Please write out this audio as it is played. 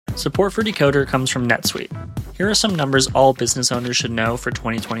Support for Decoder comes from NetSuite. Here are some numbers all business owners should know for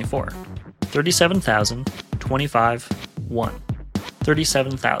 2024. 37,000, 25, 1.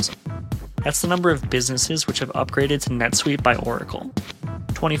 37,000. That's the number of businesses which have upgraded to NetSuite by Oracle.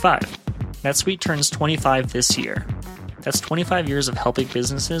 25. NetSuite turns 25 this year. That's 25 years of helping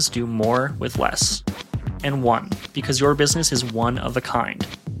businesses do more with less. And 1, because your business is one of a kind.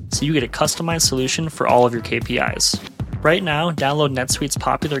 So you get a customized solution for all of your KPIs. Right now, download NetSuite's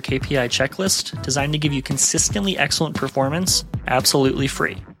popular KPI checklist designed to give you consistently excellent performance absolutely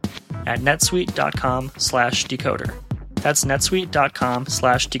free at netsuite.com/decoder. That's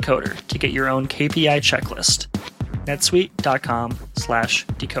netsuite.com/decoder to get your own KPI checklist.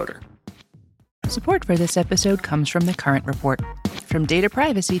 netsuite.com/decoder. Support for this episode comes from The Current Report. From data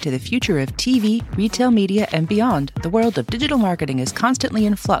privacy to the future of TV, retail media, and beyond, the world of digital marketing is constantly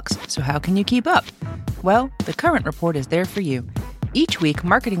in flux, so how can you keep up? Well, The Current Report is there for you. Each week,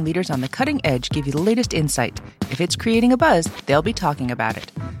 marketing leaders on the cutting edge give you the latest insight. If it's creating a buzz, they'll be talking about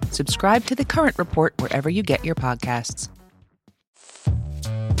it. Subscribe to The Current Report wherever you get your podcasts.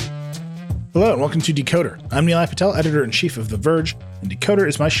 Hello and welcome to Decoder. I'm Nilay Patel, editor-in-chief of The Verge, and Decoder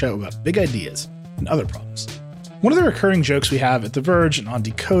is my show about big ideas and other problems. One of the recurring jokes we have at The Verge and on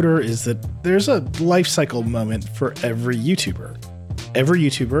Decoder is that there's a life cycle moment for every YouTuber. Every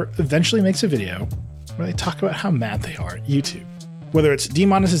YouTuber eventually makes a video where they talk about how mad they are at YouTube. Whether it's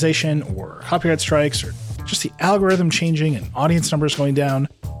demonetization or copyright strikes or just the algorithm changing and audience numbers going down,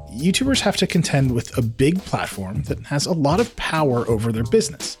 YouTubers have to contend with a big platform that has a lot of power over their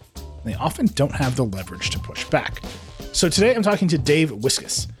business. They often don't have the leverage to push back. So today I'm talking to Dave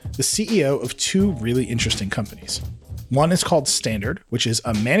Wiskus, the CEO of two really interesting companies. One is called Standard, which is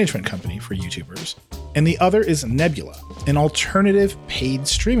a management company for YouTubers, and the other is Nebula, an alternative paid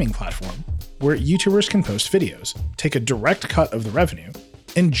streaming platform where YouTubers can post videos, take a direct cut of the revenue,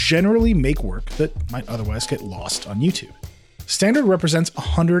 and generally make work that might otherwise get lost on YouTube. Standard represents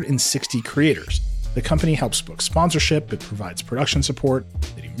 160 creators. The company helps book sponsorship, it provides production support,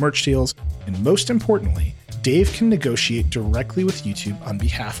 they do merch deals, and most importantly, Dave can negotiate directly with YouTube on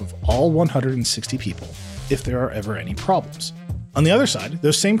behalf of all 160 people if there are ever any problems. On the other side,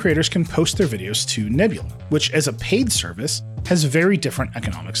 those same creators can post their videos to Nebula, which as a paid service has very different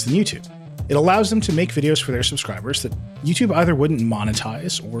economics than YouTube. It allows them to make videos for their subscribers that YouTube either wouldn't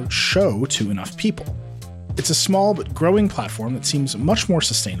monetize or show to enough people. It's a small but growing platform that seems much more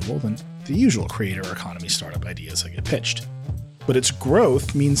sustainable than the usual creator economy startup ideas that get pitched. But its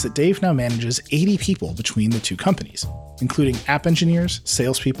growth means that Dave now manages 80 people between the two companies, including app engineers,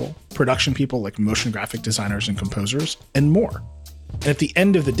 salespeople, production people like motion graphic designers and composers, and more. And at the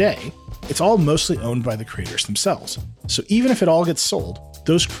end of the day, it's all mostly owned by the creators themselves. So even if it all gets sold,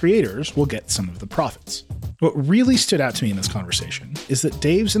 those creators will get some of the profits. What really stood out to me in this conversation is that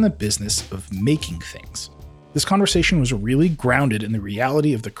Dave's in the business of making things. This conversation was really grounded in the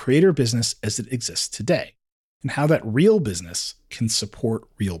reality of the creator business as it exists today, and how that real business can support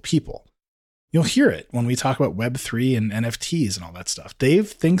real people. You'll hear it when we talk about Web3 and NFTs and all that stuff. Dave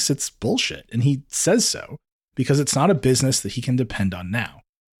thinks it's bullshit, and he says so because it's not a business that he can depend on now.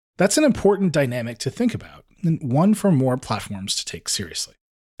 That's an important dynamic to think about, and one for more platforms to take seriously.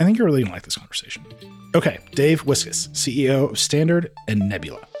 I think you're really gonna like this conversation. Okay, Dave Wiskus, CEO of Standard and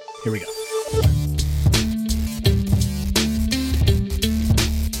Nebula. Here we go.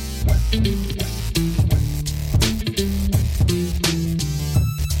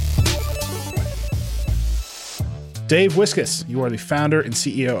 Dave Wiskus, you are the founder and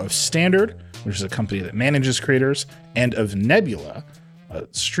CEO of Standard, which is a company that manages creators, and of Nebula, a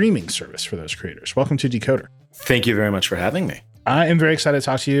streaming service for those creators. Welcome to Decoder. Thank you very much for having me. I am very excited to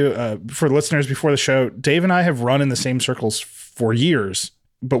talk to you. For listeners before the show, Dave and I have run in the same circles for years,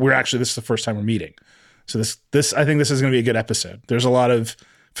 but this is the first time we're meeting. So this I think this is going to be a good episode. There's a lot of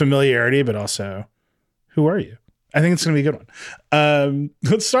familiarity, but also, who are you? I think it's going to be a good one.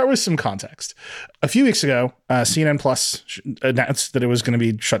 Let's start with some context. A few weeks ago, CNN Plus announced that it was going to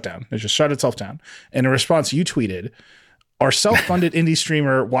be shut down. It just shut itself down. And in response, you tweeted, our self-funded indie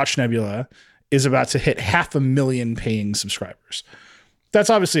streamer Watch Nebula is about to hit 500,000 paying subscribers. That's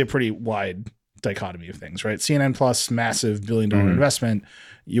obviously a pretty wide dichotomy of things, right? CNN Plus, massive billion-dollar investment.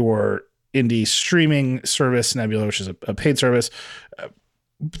 Your indie streaming service, Nebula, which is a paid service.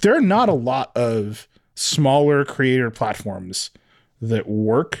 There are not a lot of smaller creator platforms that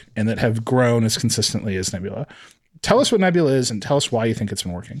work and that have grown as consistently as Nebula. Tell us what Nebula is and tell us why you think it's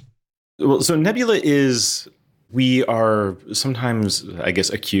been working. Well, so Nebula is, we are sometimes, I guess,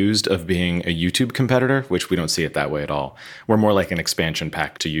 accused of being a YouTube competitor, which we don't see it that way at all. We're more like an expansion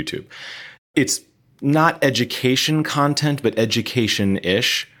pack to YouTube. It's not education content, but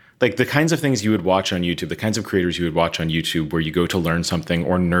education-ish. Like the kinds of things you would watch on YouTube, the kinds of creators you would watch on YouTube where you go to learn something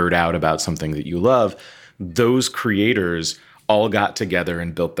or nerd out about something that you love, those creators all got together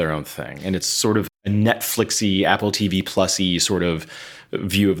and built their own thing. And it's sort of a Netflixy, Apple TV Plus-y sort of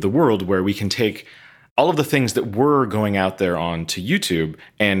view of the world where we can take all of the things that were going out there onto YouTube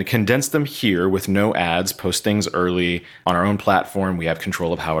and condense them here with no ads, post things early on our own platform. We have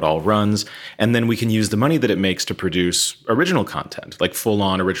control of how it all runs. And then we can use the money that it makes to produce original content, like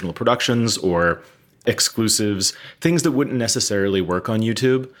full-on original productions or exclusives, things that wouldn't necessarily work on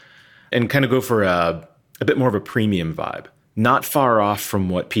YouTube, and kind of go for a bit more of a premium vibe. Not far off from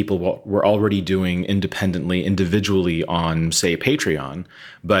what people were already doing independently, individually on, say, Patreon,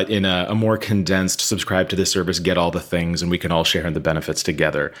 but in a more condensed, subscribe to this service, get all the things, and we can all share in the benefits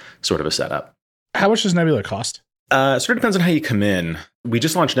together sort of a setup. How much does Nebula cost? Sort of depends on how you come in. We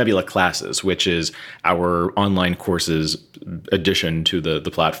just launched Nebula Classes, which is our online courses addition to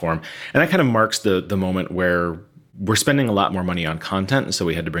the platform. And that kind of marks the moment where we're spending a lot more money on content, and so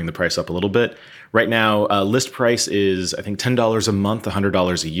we had to bring the price up a little bit. Right now, list price is, I think, $10 a month,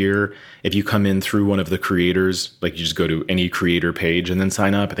 $100 a year. If you come in through one of the creators, like you just go to any creator page and then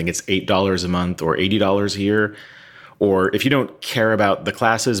sign up, I think it's $8 a month or $80 a year. Or if you don't care about the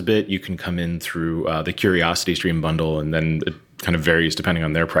classes bit, you can come in through the Curiosity Stream bundle, and then it kind of varies depending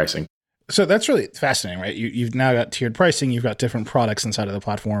on their pricing. So that's really fascinating, right? You've now got tiered pricing. You've got different products inside of the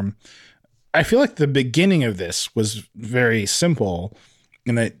platform. I feel like the beginning of this was very simple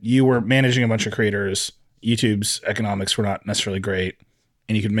in that you were managing a bunch of creators. YouTube's economics were not necessarily great,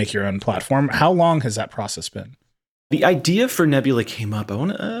 and you could make your own platform. How long has that process been? The idea for Nebula came up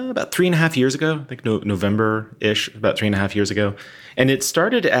about 3.5 years ago, I think November-ish, about 3.5 years ago. And it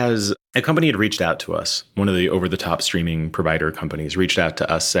started as a company had reached out to us. One of the over-the-top streaming provider companies reached out to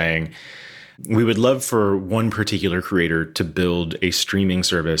us saying, we would love for one particular creator to build a streaming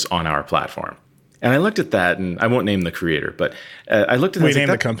service on our platform. And I looked at that, and I won't name the creator, but I looked at that. Wait, name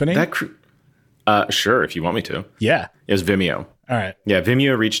the company? Sure, if you want me to. Yeah. It was Vimeo. All right. Yeah,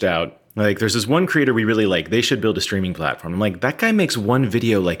 Vimeo reached out. Like, there's this one creator we really like. They should build a streaming platform. I'm like, that guy makes one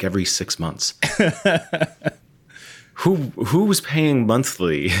video like every 6 months. Who's paying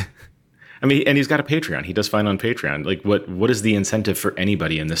monthly? I mean, and he's got a Patreon. He does fine on Patreon. Like, what is the incentive for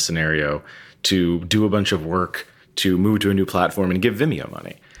anybody in this scenario to do a bunch of work, to move to a new platform and give Vimeo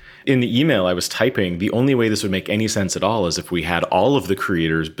money? In the email I was typing, the only way this would make any sense at all is if we had all of the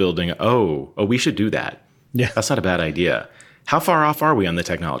creators building, we should do that. Yeah. That's not a bad idea. How far off are we on the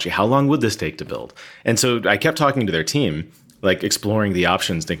technology? How long would this take to build? And so I kept talking to their team, like exploring the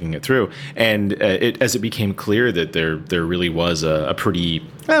options, thinking it through. And as it became clear that there really was a pretty,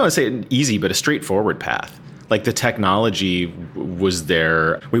 I don't want to say an easy, but a straightforward path. Like the technology was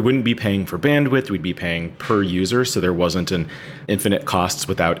there. We wouldn't be paying for bandwidth. We'd be paying per user. So there wasn't an infinite costs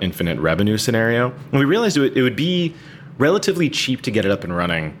without infinite revenue scenario. And we realized it would be relatively cheap to get it up and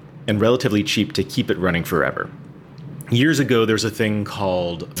running and relatively cheap to keep it running forever. Years ago, there's a thing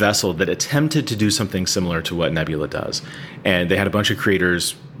called Vessel that attempted to do something similar to what Nebula does. And they had a bunch of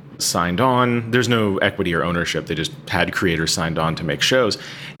creators signed on. There's no equity or ownership. They just had creators signed on to make shows.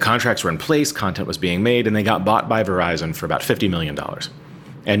 Contracts were in place, content was being made, and they got bought by Verizon for about $50 million.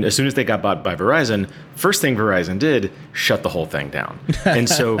 And as soon as they got bought by Verizon, first thing Verizon did, shut the whole thing down. And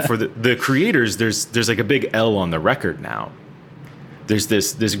so for the creators, there's like a big L on the record now. There's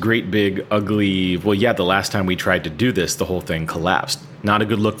this great big ugly, the last time we tried to do this, the whole thing collapsed. Not a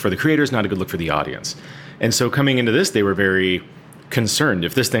good look for the creators, not a good look for the audience. And so coming into this, they were very concerned.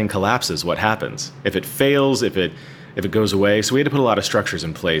 If this thing collapses, what happens? If it fails, if it goes away. So we had to put a lot of structures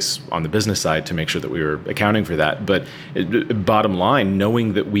in place on the business side to make sure that we were accounting for that. But bottom line,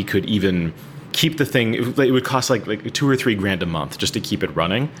 knowing that we could even keep the thing, it would cost like $2,000 or $3,000 a month just to keep it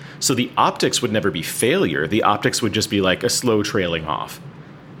running. So the optics would never be failure. The optics would just be like a slow trailing off.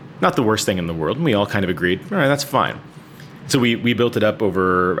 Not the worst thing in the world. And we all kind of agreed, all right, that's fine. So we built it up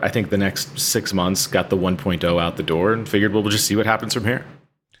over, I think, the next 6 months, got the 1.0 out the door, and figured, we'll just see what happens from here.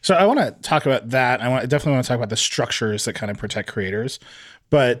 So I want to talk about that. I definitely want to talk about the structures that kind of protect creators.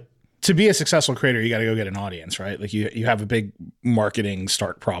 But to be a successful creator, you got to go get an audience, right? Like you have a big marketing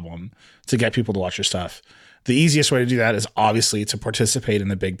start problem to get people to watch your stuff. The easiest way to do that is obviously to participate in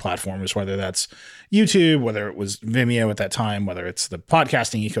the big platforms, whether that's YouTube, whether it was Vimeo at that time, whether it's the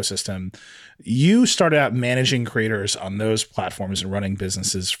podcasting ecosystem. You started out managing creators on those platforms and running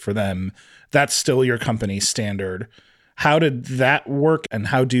businesses for them. That's still your company's Standard. How did that work, and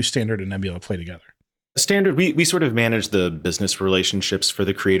how do Standard and Nebula play together? Standard, we sort of manage the business relationships for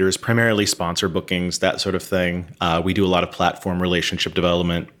the creators, primarily sponsor bookings, that sort of thing. We do a lot of platform relationship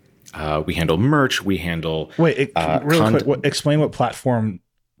development. We handle merch. We handle real quick. Explain what platform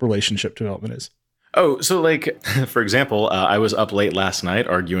relationship development is? Oh, so like, for example, I was up late last night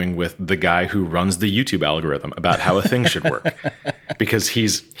arguing with the guy who runs the YouTube algorithm about how a thing should work, because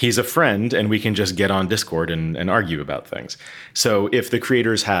he's a friend and we can just get on Discord and argue about things. So if the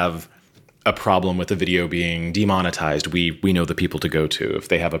creators have a problem with a video being demonetized, we know the people to go to. If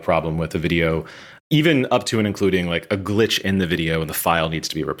they have a problem with a video, even up to and including like a glitch in the video and the file needs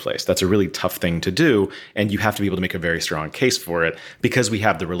to be replaced, that's a really tough thing to do. And you have to be able to make a very strong case for it. Because we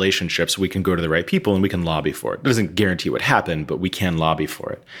have the relationships, we can go to the right people and we can lobby for it. It doesn't guarantee what happened, but we can lobby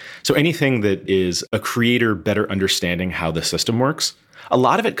for it. So anything that is a creator better understanding how the system works, a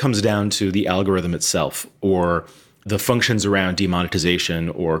lot of it comes down to the algorithm itself, or the functions around demonetization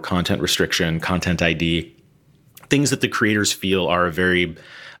or content restriction, content ID, things that the creators feel are a very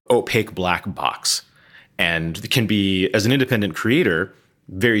opaque black box and can be, as an independent creator,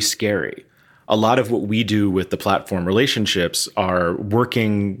 very scary. A lot of what we do with the platform relationships are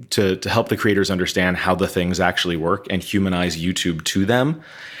working to help the creators understand how the things actually work and humanize YouTube to them.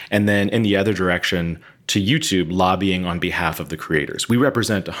 And then in the other direction, to YouTube, lobbying on behalf of the creators. We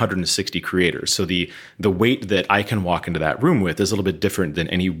represent 160 creators. So the weight that I can walk into that room with is a little bit different than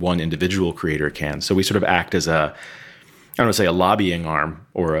any one individual creator can. So we sort of act as I don't want to say a lobbying arm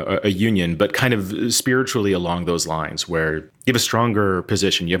or a union, but kind of spiritually along those lines, where you have a stronger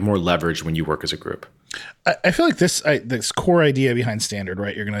position, you have more leverage when you work as a group. I feel like this core idea behind Standard,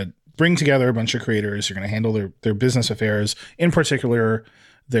 right? You're going to bring together a bunch of creators, you're going to handle their business affairs, in particular,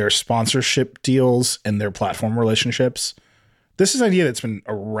 their sponsorship deals and their platform relationships. This is an idea that's been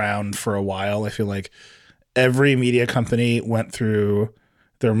around for a while. I feel like every media company went through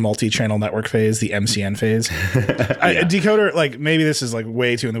their multi-channel network phase, the MCN phase. Yeah. Decoder, like maybe this is like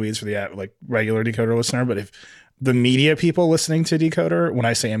way too in the weeds for the like regular Decoder listener, but if the media people listening to Decoder, when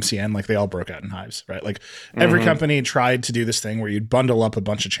I say MCN, like they all broke out in hives, right? Like every company tried to do this thing where you'd bundle up a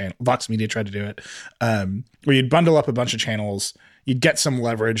bunch of channels. Vox Media tried to do it, where you'd bundle up a bunch of channels, you'd get some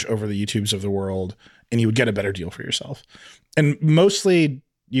leverage over the YouTubes of the world, and you would get a better deal for yourself. And mostly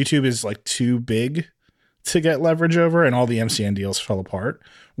YouTube is like too big to get leverage over, and all the MCN deals fell apart.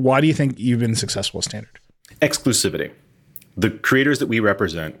 Why do you think you've been successful with Standard? Exclusivity. The creators that we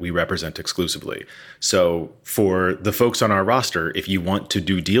represent exclusively. So for the folks on our roster, if you want to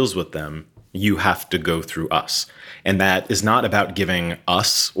do deals with them, you have to go through us. And that is not about giving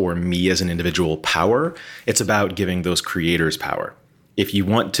us or me as an individual power. It's about giving those creators power. If you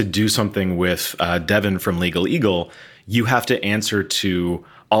want to do something with Devin from Legal Eagle, you have to answer to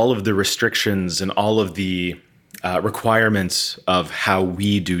all of the restrictions and all of the requirements of how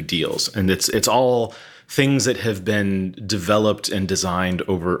we do deals. And it's all things that have been developed and designed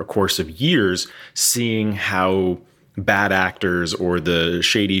over a course of years, seeing how bad actors or the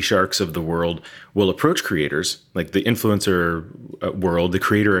shady sharks of the world will approach creators. Like the influencer world, the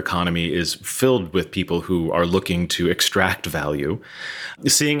creator economy is filled with people who are looking to extract value.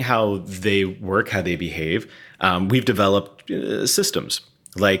 Seeing how they work, how they behave, we've developed systems.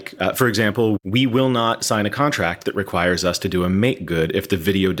 Like, for example, we will not sign a contract that requires us to do a make good if the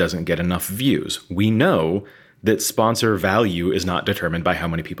video doesn't get enough views. We know that sponsor value is not determined by how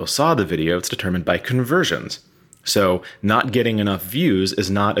many people saw the video, it's determined by conversions. So not getting enough views is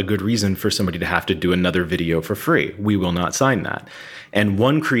not a good reason for somebody to have to do another video for free. We will not sign that. And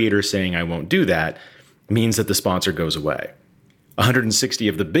one creator saying, I won't do that, means that the sponsor goes away. 160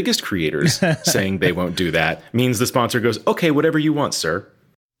 of the biggest creators saying they won't do that means the sponsor goes, okay, whatever you want, sir.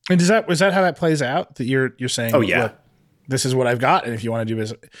 And is that how that plays out? That you're saying, oh yeah, this is what I've got, and if you want to do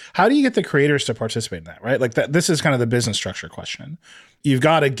business, how do you get the creators to participate in that? Right, like that. This is kind of the business structure question. You've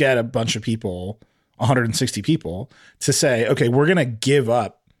got to get a bunch of people, 160 people, to say, okay, we're going to give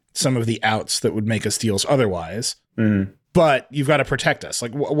up some of the outs that would make us deals otherwise, but you've got to protect us.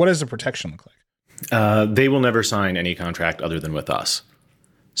 Like, what does the protection look like? They will never sign any contract other than with us.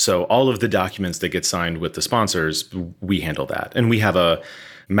 So all of the documents that get signed with the sponsors, we handle that, and we have a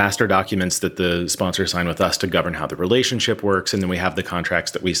master documents that the sponsors sign with us to govern how the relationship works. And then we have the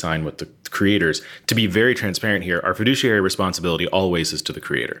contracts that we sign with the creators. To be very transparent here, our fiduciary responsibility always is to the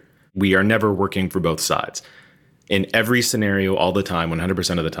creator. We are never working for both sides. In every scenario, all the time,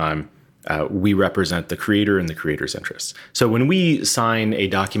 100% of the time, we represent the creator and the creator's interests. So when we sign a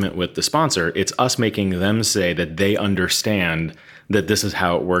document with the sponsor, it's us making them say that they understand that this is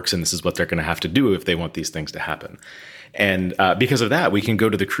how it works and this is what they're going to have to do if they want these things to happen. And because of that, we can go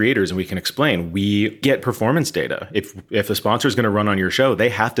to the creators and we can explain. We get performance data. If the sponsor is going to run on your show, they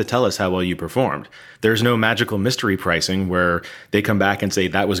have to tell us how well you performed. There's no magical mystery pricing where they come back and say,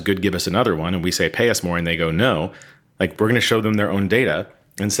 that was good, give us another one. And we say, pay us more. And they go, no. Like, we're going to show them their own data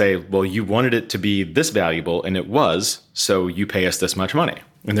and say, well, you wanted it to be this valuable and it was, so you pay us this much money.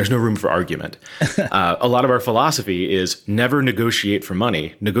 and there's no room for argument. A lot of our philosophy is never negotiate for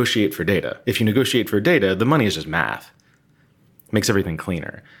money, negotiate for data. If you negotiate for data, the money is just math. It makes everything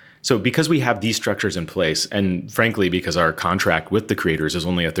cleaner. So because we have these structures in place, and frankly, because our contract with the creators is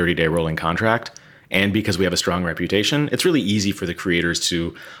only a 30-day rolling contract, and because we have a strong reputation, it's really easy for the creators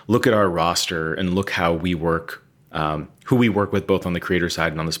to look at our roster and look how we work, who we work with both on the creator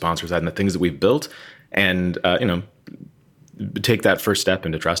side and on the sponsor side, and the things that we've built, and take that first step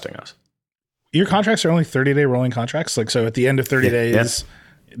into trusting us. Your contracts are only 30-day rolling contracts? Like, so at the end of 30 days,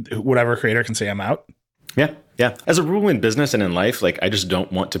 whatever creator can say, I'm out? Yeah. As a rule in business and in life, like, I just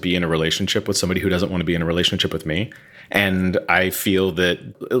don't want to be in a relationship with somebody who doesn't want to be in a relationship with me. And I feel that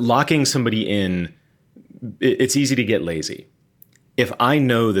locking somebody in, it's easy to get lazy. If I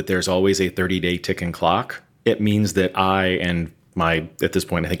know that there's always a 30-day ticking clock, it means that I and my, at this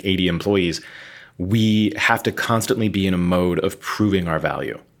point, I think 80 employees, we have to constantly be in a mode of proving our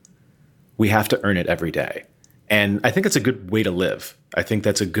value. We have to earn it every day. And I think it's a good way to live. I think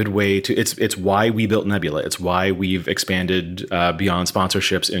that's a good way to, it's why we built Nebula. It's why we've expanded beyond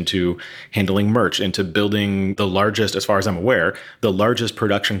sponsorships into handling merch, into building the largest, as far as I'm aware, the largest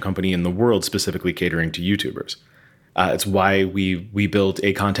production company in the world specifically catering to YouTubers. It's why we built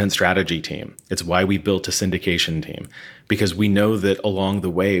a content strategy team. It's why we built a syndication team, because we know that along the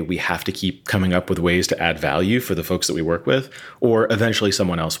way, we have to keep coming up with ways to add value for the folks that we work with, or eventually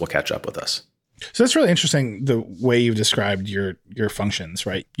someone else will catch up with us. So that's really interesting, the way you've described your functions,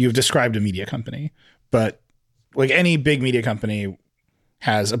 right? You've described a media company, but like any big media company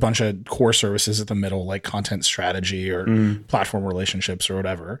has a bunch of core services at the middle, like content strategy or platform relationships or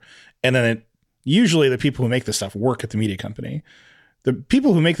whatever. And then usually the people who make this stuff work at the media company. The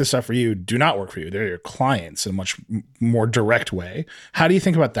people who make this stuff for you do not work for you. They're your clients in a much more direct way. How do you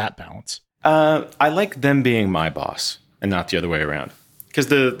think about that balance? I like them being my boss and not the other way around. Because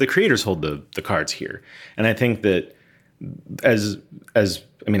the creators hold the cards here. And I think that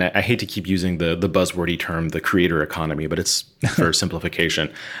I hate to keep using the buzzwordy term, the creator economy, but it's for simplification.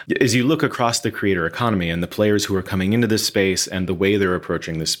 As you look across the creator economy and the players who are coming into this space and the way they're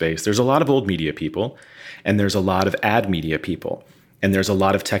approaching this space, there's a lot of old media people, and there's a lot of ad media people, and there's a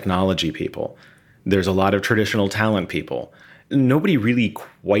lot of technology people. There's a lot of traditional talent people. Nobody really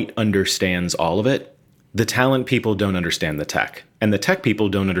quite understands all of it. The talent people don't understand the tech, and the tech people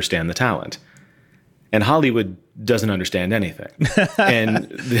don't understand the talent. And Hollywood doesn't understand anything. And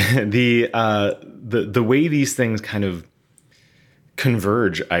the way these things kind of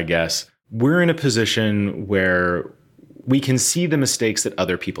converge, I guess, we're in a position where we can see the mistakes that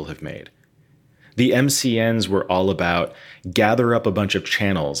other people have made. The MCNs were all about gather up a bunch of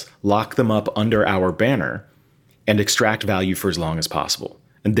channels, lock them up under our banner, and extract value for as long as possible.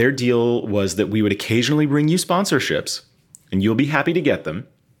 And their deal was that we would occasionally bring you sponsorships, and you'll be happy to get them,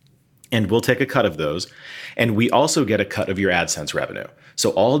 and we'll take a cut of those. And we also get a cut of your AdSense revenue.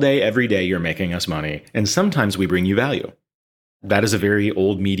 So all day, every day, you're making us money, and sometimes we bring you value. That is a very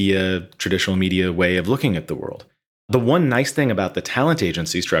old media, traditional media way of looking at the world. The one nice thing about the talent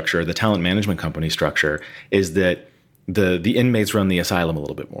agency structure, the talent management company structure, is that the inmates run the asylum a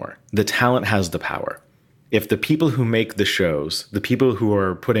little bit more. The talent has the power. If the people who make the shows, the people who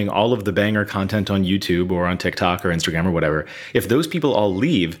are putting all of the banger content on YouTube or on TikTok or Instagram or whatever, if those people all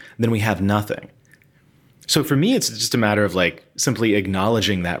leave, then we have nothing. So for me, it's just a matter of like simply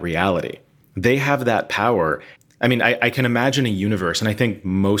acknowledging that reality. They have that power. I mean, I can imagine a universe, and I think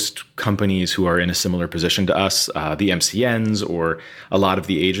most companies who are in a similar position to us, the MCNs or a lot of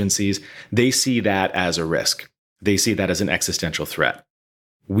the agencies, they see that as a risk. They see that as an existential threat.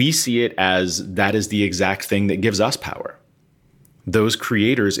 We see it as that is the exact thing that gives us power. Those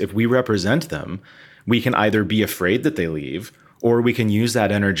creators, if we represent them, we can either be afraid that they leave, or we can use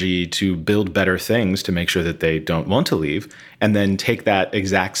that energy to build better things to make sure that they don't want to leave, and then take that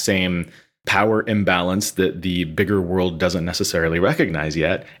exact same power imbalance that the bigger world doesn't necessarily recognize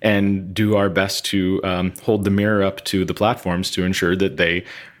yet and do our best to hold the mirror up to the platforms to ensure that they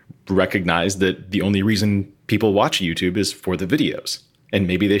recognize that the only reason people watch YouTube is for the videos. And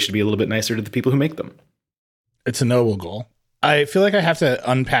maybe they should be a little bit nicer to the people who make them. It's a noble goal. I feel like I have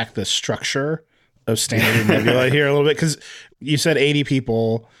to unpack the structure of Standard and Nebula here a little bit, because you said 80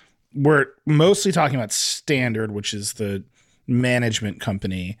 people. We're mostly talking about Standard, which is the management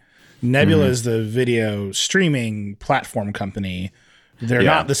company. Nebula is the video streaming platform company. They're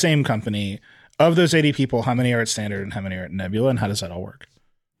not the same company. Of those 80 people, how many are at Standard and how many are at Nebula, and how does that all work?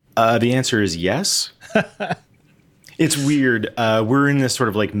 The answer is yes. It's weird. We're in this sort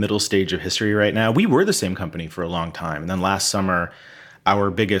of like middle stage of history right now. We were the same company for a long time. And then last summer,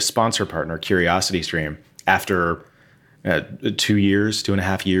 our biggest sponsor partner, CuriosityStream, after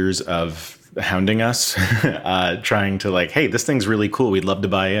 2.5 years of hounding us, trying to like, hey, this thing's really cool. We'd love to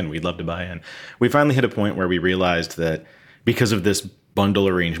buy in. We'd love to buy in. We finally hit a point where we realized that because of this bundle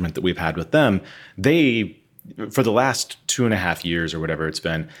arrangement that we've had with them, they, for the last 2.5 years or whatever it's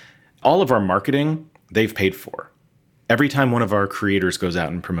been, all of our marketing, they've paid for. Every time one of our creators goes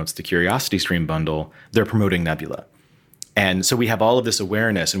out and promotes the CuriosityStream bundle, they're promoting Nebula. And so we have all of this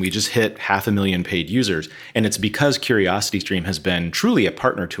awareness, and we just hit 500,000 paid users. And it's because CuriosityStream has been truly a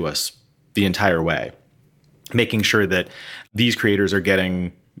partner to us the entire way, making sure that these creators are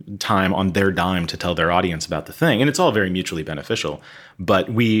getting time on their dime to tell their audience about the thing. And it's all very mutually beneficial. But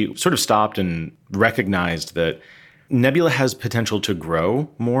we sort of stopped and recognized that Nebula has potential to grow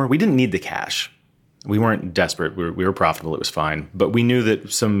more. We didn't need the cash. We weren't desperate. We were profitable. It was fine. But we knew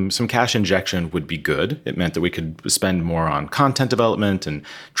that some cash injection would be good. It meant that we could spend more on content development and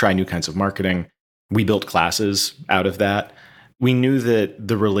try new kinds of marketing. We built classes out of that. We knew that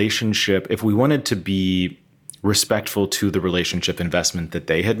the relationship, if we wanted to be respectful to the relationship investment that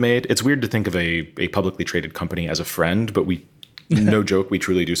they had made, it's weird to think of a publicly traded company as a friend, but we, no joke, we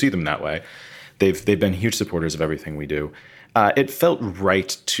truly do see them that way. They've been huge supporters of everything we do. It felt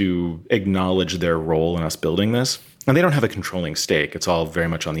right to acknowledge their role in us building this. And they don't have a controlling stake. It's all very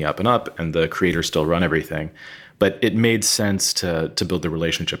much on the up and up, and the creators still run everything. But it made sense to build the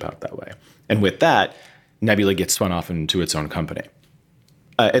relationship out that way. And with that, Nebula gets spun off into its own company.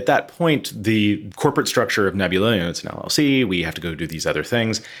 At that point, the corporate structure of Nebula, it's an LLC, we have to go do these other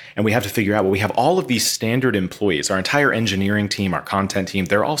things, and we have to figure out, well, we have all of these standard employees. Our entire engineering team, our content team,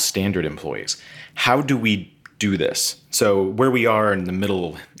 they're all standard employees. How do we do this? So where we are in the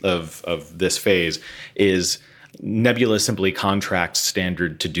middle of this phase is Nebula simply contracts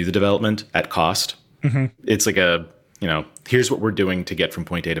standard to do the development at cost. Mm-hmm. It's like here's what we're doing to get from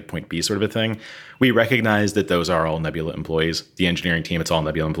point A to point B sort of a thing. We recognize that those are all Nebula employees. The engineering team, it's all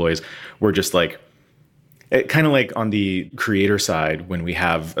Nebula employees. We're just like, kind of like on the creator side, when we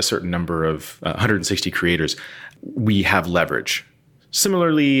have a certain number of 160 creators, we have leverage.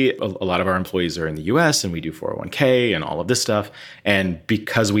 Similarly, a lot of our employees are in the US and we do 401k and all of this stuff. And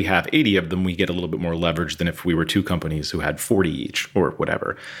because we have 80 of them, we get a little bit more leverage than if we were two companies who had 40 each or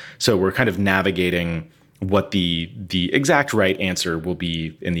whatever. So we're kind of navigating what the exact right answer will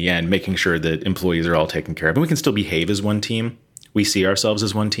be in the end, making sure that employees are all taken care of. And we can still behave as one team. We see ourselves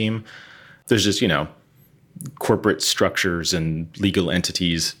as one team. There's just, corporate structures and legal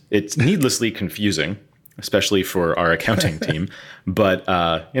entities. It's needlessly confusing, especially for our accounting team. But,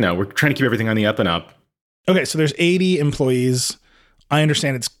 we're trying to keep everything on the up and up. Okay, so there's 80 employees. I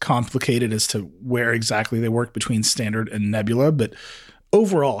understand it's complicated as to where exactly they work between Standard and Nebula, but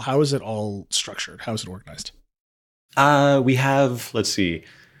overall, how is it all structured? How is it organized? We have, let's see,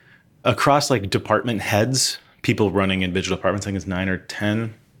 across like department heads, people running individual departments, I think it's 9 or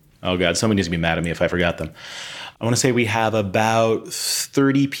 10. Oh God, somebody needs to be mad at me if I forgot them. I want to say we have about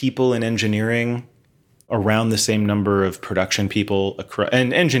 30 people in engineering, around the same number of production people,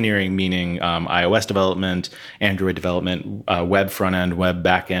 and engineering meaning iOS development, Android development, web front end, web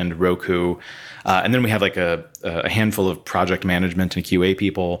back end, Roku. And then we have like a handful of project management and QA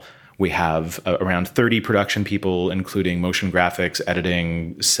people. We have around 30 production people, including motion graphics,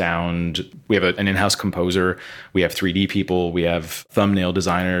 editing, sound. We have an in-house composer. We have 3D people. We have thumbnail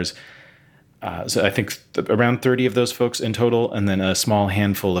designers. So I think around 30 of those folks in total, and then a small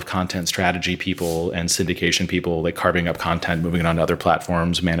handful of content strategy people and syndication people, like carving up content, moving it onto other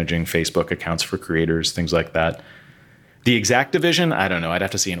platforms, managing Facebook accounts for creators, things like that. The exact division, I don't know. I'd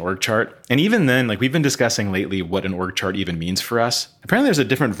have to see an org chart. And even then, like we've been discussing lately what an org chart even means for us. Apparently there's a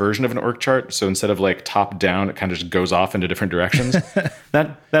different version of an org chart. So instead of like top down, it kind of just goes off into different directions.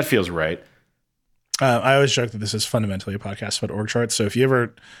 That feels right. I always joke that this is fundamentally a podcast about org charts. So if you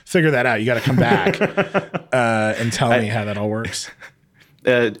ever figure that out, you got to come back and tell me how that all works.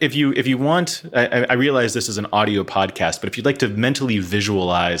 If you want, I realize this is an audio podcast, but if you'd like to mentally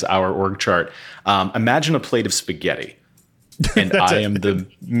visualize our org chart, imagine a plate of spaghetti. And I am the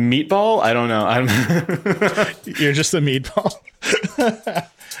meatball? I don't know. You're just the meatball.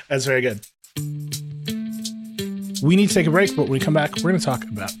 That's very good. We need to take a break, but when we come back, we're going to talk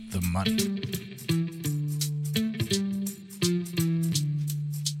about the money.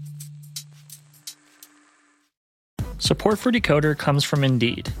 Support for Decoder comes from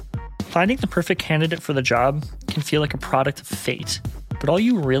Indeed. Finding the perfect candidate for the job can feel like a product of fate, but all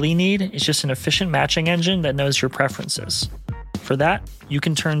you really need is just an efficient matching engine that knows your preferences. For that, you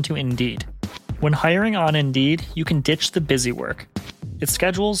can turn to Indeed. When hiring on Indeed, you can ditch the busy work. It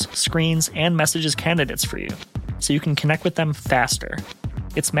schedules, screens, and messages candidates for you, so you can connect with them faster.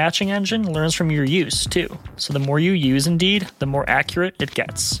 Its matching engine learns from your use, too, so the more you use Indeed, the more accurate it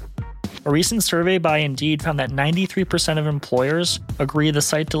gets. A recent survey by Indeed found that 93% of employers agree the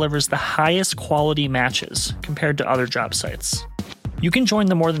site delivers the highest quality matches compared to other job sites. You can join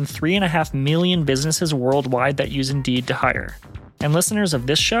the more than 3.5 million businesses worldwide that use Indeed to hire. And listeners of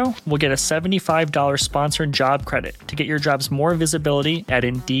this show will get a $75 sponsored job credit to get your jobs more visibility at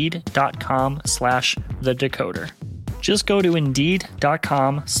Indeed.com/thedecoder. Just go to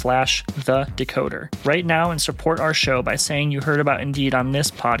Indeed.com/thedecoder right now and support our show by saying you heard about Indeed on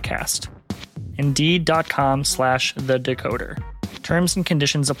this podcast. Indeed.com/thedecoder. Terms and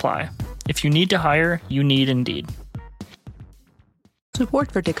conditions apply. If you need to hire, you need Indeed.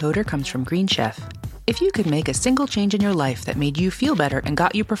 Support for Decoder comes from Green Chef. If you could make a single change in your life that made you feel better and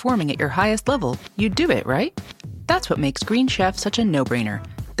got you performing at your highest level, you'd do it, right? That's what makes Green Chef such a no-brainer.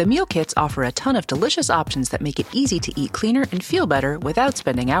 The meal kits offer a ton of delicious options that make it easy to eat cleaner and feel better without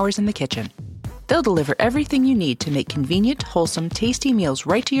spending hours in the kitchen. They'll deliver everything you need to make convenient, wholesome, tasty meals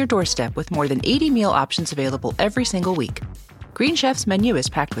right to your doorstep with more than 80 meal options available every single week. Green Chef's menu is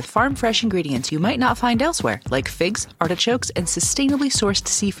packed with farm-fresh ingredients you might not find elsewhere, like figs, artichokes, and sustainably sourced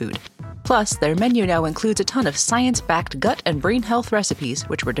seafood. Plus, their menu now includes a ton of science-backed gut and brain health recipes,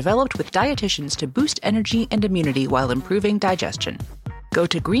 which were developed with dietitians to boost energy and immunity while improving digestion. Go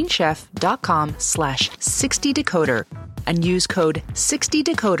to greenchef.com/60decoder and use code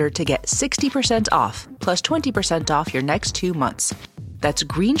 60decoder to get 60% off, plus 20% off your next 2 months. That's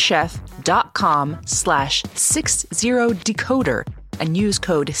greenchef.com/60decoder and use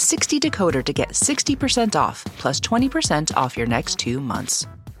code 60decoder to get 60% off, plus 20% off your next 2 months.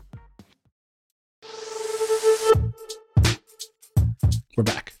 We're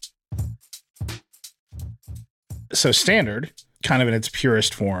back. So standard, kind of in its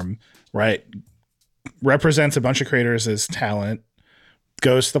purest form, right, represents a bunch of creators as talent,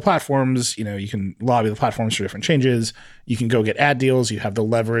 goes to the platforms. You know, you can lobby the platforms for different changes. You can go get ad deals. You have the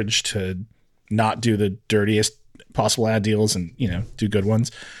leverage to not do the dirtiest possible ad deals and, you know, do good ones.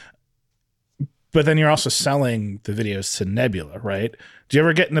 But then you're also selling the videos to Nebula, right? Do you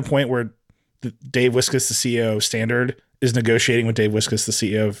ever get in the point where Dave Wiskus, the CEO of Standard, is negotiating with Dave Wiskus, the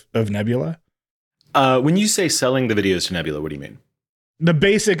CEO of Nebula? When you say selling the videos to Nebula, what do you mean? The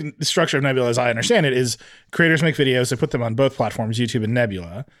basic structure of Nebula, as I understand it, is creators make videos, they put them on both platforms, YouTube and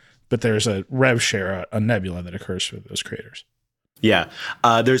Nebula, but there's a rev share on Nebula that occurs for those creators. Yeah.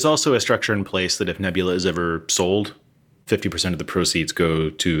 There's also a structure in place that if Nebula is ever sold, 50% of the proceeds go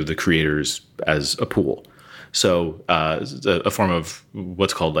to the creators as a pool. So a form of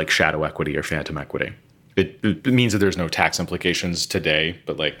what's called like shadow equity or phantom equity. It means that there's no tax implications today,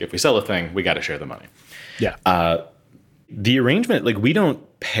 but like if we sell a thing, we got to share the money. Yeah. The arrangement, like we don't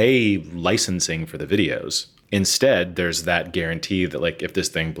pay licensing for the videos. Instead, there's that guarantee that like if this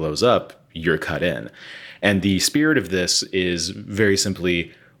thing blows up, you're cut in. And the spirit of this is very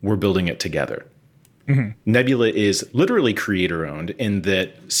simply, we're building it together. Mm-hmm. Nebula is literally creator owned in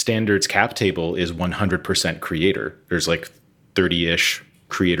that Standard's cap table is 100% creator. There's like 30-ish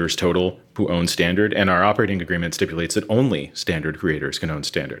creators total who own Standard, and our operating agreement stipulates that only Standard creators can own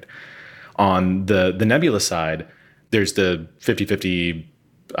Standard. On the Nebula side, there's the 50-50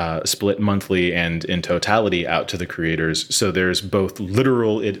 split monthly and in totality out to the creators. So there's both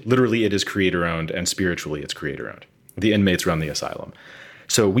literally it is creator owned, and spiritually it's creator owned. The inmates run the asylum.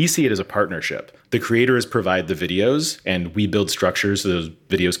 So we see it as a partnership. The creators provide the videos and we build structures so those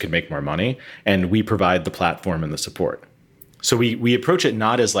videos can make more money, and we provide the platform and the support. So we approach it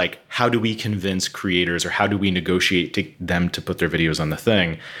not as like, how do we convince creators or how do we negotiate them to put their videos on the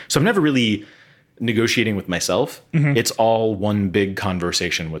thing? So I'm never really negotiating with myself. Mm-hmm. It's all one big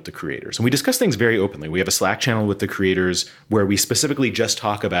conversation with the creators. And we discuss things very openly. We have a Slack channel with the creators where we specifically just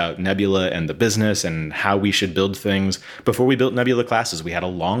talk about Nebula and the business and how we should build things. Before we built Nebula classes, we had a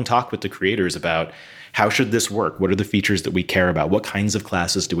long talk with the creators about how should this work? What are the features that we care about? What kinds of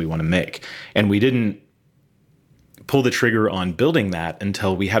classes do we want to make? And we didn't pull the trigger on building that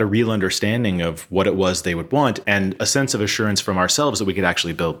until we had a real understanding of what it was they would want and a sense of assurance from ourselves that we could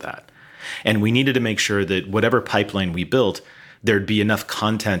actually build that. And we needed to make sure that whatever pipeline we built, there'd be enough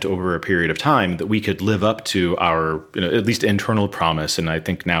content over a period of time that we could live up to our, at least internal promise, and I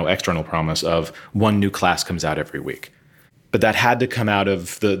think now external promise of one new class comes out every week. But that had to come out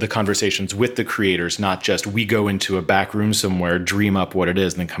of the conversations with the creators, not just we go into a back room somewhere, dream up what it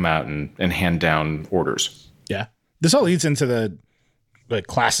is, and then come out and hand down orders. Yeah. This all leads into the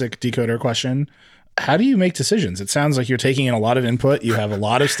classic decoder question. How do you make decisions? It sounds like you're taking in a lot of input. You have a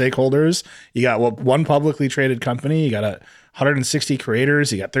lot of stakeholders. You got one publicly traded company. You got 160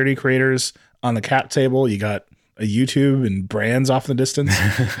 creators. You got 30 creators on the cap table. You got a YouTube and brands off in the distance?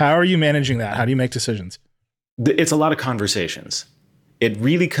 How are you managing that? How do you make decisions? It's a lot of conversations. It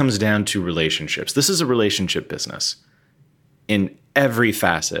really comes down to relationships. This is a relationship business in every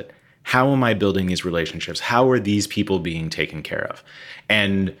facet. How am I building these relationships? How are these people being taken care of?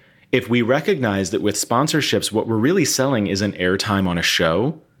 And if we recognize that with sponsorships, what we're really selling isn't airtime on a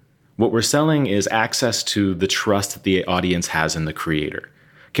show, what we're selling is access to the trust that the audience has in the creator.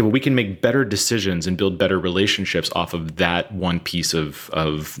 Okay, well, we can make better decisions and build better relationships off of that one piece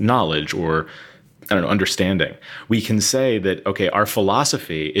of knowledge or, I don't know, understanding. We can say that, okay, our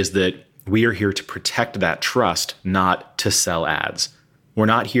philosophy is that we are here to protect that trust, not to sell ads. We're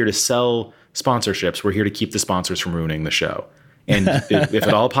not here to sell sponsorships. We're here to keep the sponsors from ruining the show. And if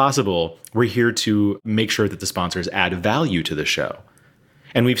at all possible, we're here to make sure that the sponsors add value to the show.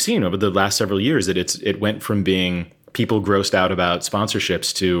 And we've seen over the last several years that it went from being people grossed out about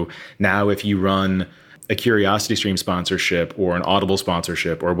sponsorships to now if you run a CuriosityStream sponsorship or an Audible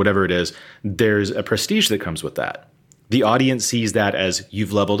sponsorship or whatever it is, there's a prestige that comes with that. The audience sees that as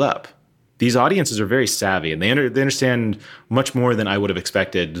you've leveled up. These audiences are very savvy and they understand much more than I would have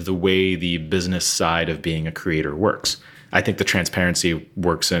expected the way the business side of being a creator works. I think the transparency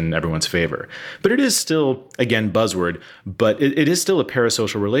works in everyone's favor. But it is still, again, buzzword, but it is still a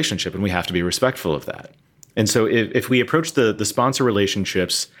parasocial relationship and we have to be respectful of that. And so if we approach the sponsor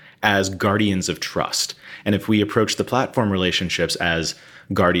relationships as guardians of trust, and if we approach the platform relationships as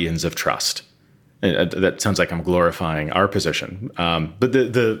guardians of trust, that sounds like I'm glorifying our position. But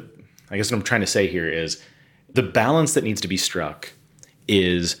I guess what I'm trying to say here is the balance that needs to be struck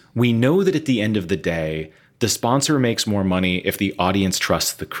is we know that at the end of the day, the sponsor makes more money if the audience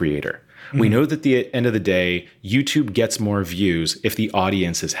trusts the creator. We know that at the end of the day, YouTube gets more views if the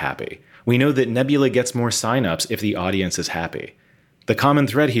audience is happy. We know that Nebula gets more signups if the audience is happy. The common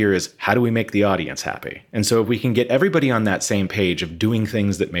thread here is how do we make the audience happy? And so if we can get everybody on that same page of doing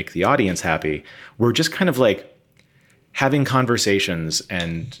things that make the audience happy, we're just kind of like having conversations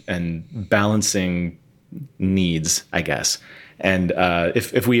and balancing needs, I guess. And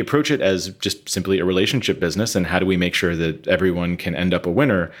if we approach it as just simply a relationship business and how do we make sure that everyone can end up a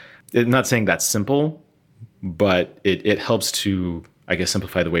winner, I'm not saying that's simple, but it helps to, I guess,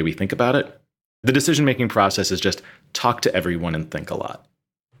 simplify the way we think about it. The decision-making process is just talk to everyone and think a lot.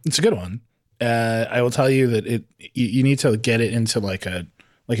 It's a good one. I will tell you that you need to get it into like an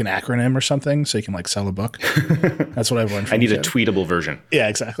acronym or something so you can like sell a book. That's what I've learned from I need you. a tweetable version. Yeah,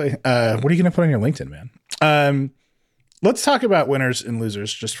 exactly. What are you going to put on your LinkedIn, man? Let's talk about winners and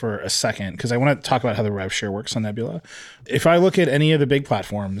losers just for a second, because I want to talk about how the rev share works on Nebula. If I look at any of the big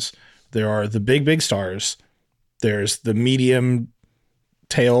platforms, there are the big stars. There's the medium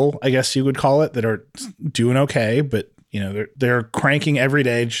tail, I guess you would call it, that are doing okay, but they're cranking every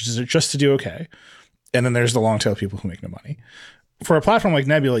day just to do okay. And then there's the long tail people who make no money. For a platform like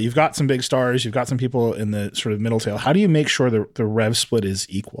Nebula, you've got some big stars, you've got some people in the sort of middle tail. How do you make sure the rev split is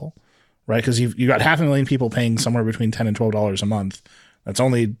equal? Right? Because you've got 500,000 people paying somewhere between $10 and $12 a month. That's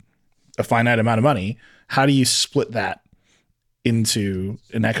only a finite amount of money. How do you split that into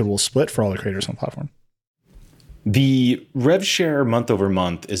an equitable split for all the creators on the platform? The rev share month over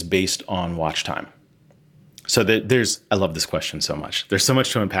month is based on watch time. So I love this question so much. There's so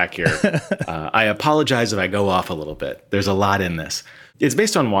much to unpack here. I apologize if I go off a little bit. There's a lot in this. It's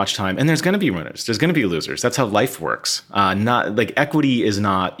based on watch time, and there's going to be winners. There's going to be losers. That's how life works. Not like equity is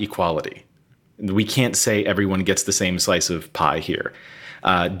not equality. We can't say everyone gets the same slice of pie here.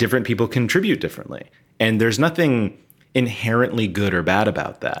 Different people contribute differently, and there's nothing inherently good or bad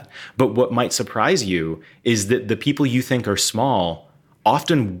about that. But what might surprise you is that the people you think are small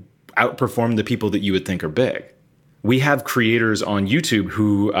often outperform the people that you would think are big. We have creators on YouTube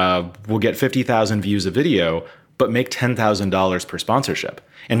who will get 50,000 views a video, but make $10,000 per sponsorship.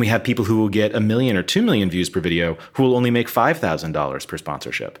 And we have people who will get 1 million or 2 million views per video who will only make $5,000 per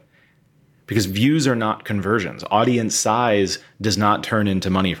sponsorship. Because views are not conversions. Audience size does not turn into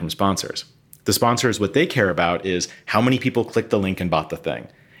money from sponsors. The sponsors, what they care about is how many people clicked the link and bought the thing.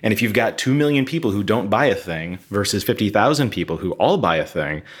 And if you've got 2 million people who don't buy a thing versus 50,000 people who all buy a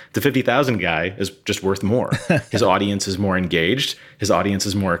thing, the 50,000 guy is just worth more. His audience is more engaged. His audience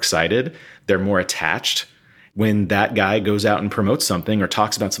is more excited. They're more attached. When that guy goes out and promotes something or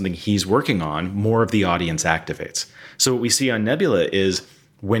talks about something he's working on, more of the audience activates. So what we see on Nebula is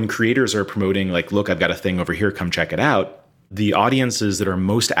when creators are promoting, like, look, I've got a thing over here, come check it out, the audiences that are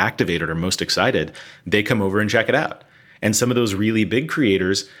most activated or most excited, they come over and check it out. And some of those really big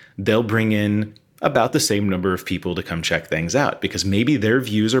creators, they'll bring in about the same number of people to come check things out because maybe their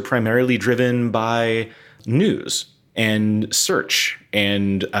views are primarily driven by news and search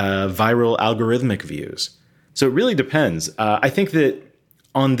and viral algorithmic views. So it really depends. I think that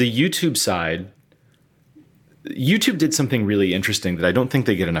on the YouTube side, YouTube did something really interesting that I don't think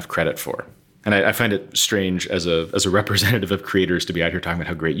they get enough credit for. And I find it strange as a representative of creators to be out here talking about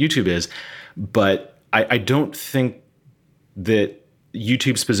how great YouTube is. But I don't think that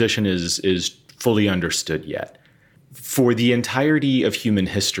YouTube's position is fully understood yet. For the entirety of human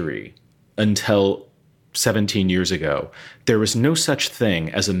history, until 17 years ago, there was no such thing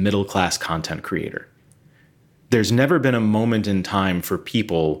as a middle-class content creator. There's never been a moment in time for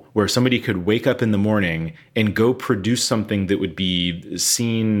people where somebody could wake up in the morning and go produce something that would be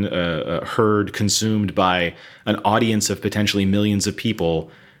seen, heard, consumed by an audience of potentially millions of people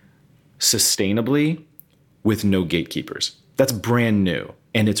sustainably with no gatekeepers. That's brand new,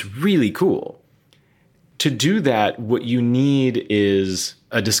 and it's really cool. To do that, what you need is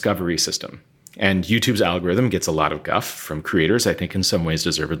a discovery system. And YouTube's algorithm gets a lot of guff from creators, I think in some ways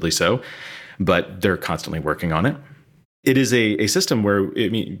deservedly so, but they're constantly working on it. It is a system where, I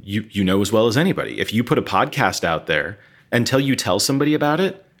mean, you know as well as anybody, if you put a podcast out there, until you tell somebody about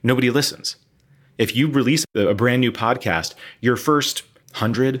it, nobody listens. If you release a brand new podcast, your first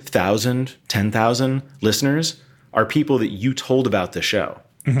 100, 1,000, 10,000 listeners are people that you told about the show.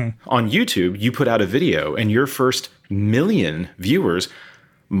 Mm-hmm. On YouTube, you put out a video and your first 1 million viewers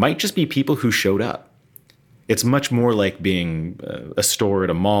might just be people who showed up. It's much more like being a store at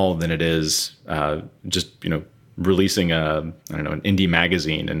a mall than it is just, releasing an indie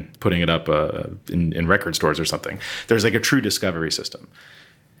magazine and putting it up in record stores or something. There's like a true discovery system.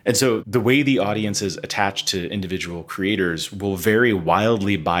 And so the way the audience is attached to individual creators will vary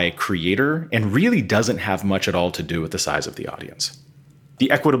wildly by creator and really doesn't have much at all to do with the size of the audience.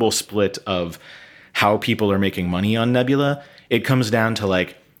 The equitable split of how people are making money on Nebula, it comes down to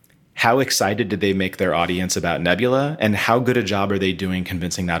like, how excited did they make their audience about Nebula, and how good a job are they doing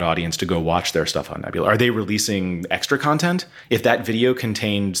convincing that audience to go watch their stuff on Nebula? Are they releasing extra content? If that video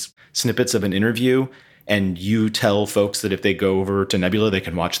contains snippets of an interview and you tell folks that if they go over to Nebula, they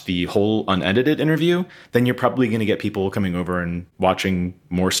can watch the whole unedited interview, then you're probably going to get people coming over and watching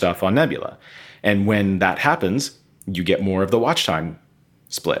more stuff on Nebula. And when that happens, you get more of the watch time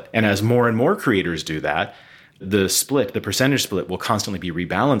split. And as more and more creators do that, the percentage split will constantly be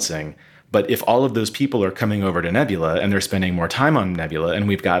rebalancing. But if all of those people are coming over to Nebula and they're spending more time on Nebula and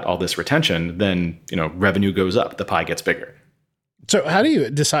we've got all this retention, then, revenue goes up, the pie gets bigger. So how do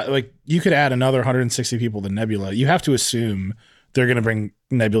you decide, like, you could add another 160 people to Nebula. You have to assume they're going to bring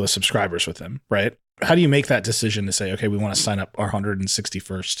Nebula subscribers with them, right? How do you make that decision to say, okay, we want to sign up our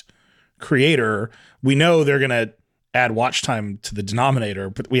 161st creator? We know they're going to add watch time to the denominator,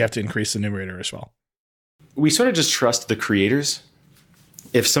 but we have to increase the numerator as well. We sort of just trust the creators.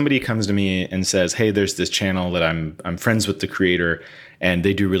 If somebody comes to me and says, hey, there's this channel that I'm friends with the creator and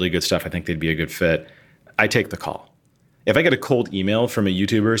they do really good stuff, I think they'd be a good fit, I take the call. If I get a cold email from a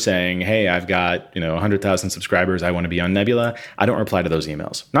YouTuber saying, hey, I've got 100,000 subscribers, I want to be on Nebula, I don't reply to those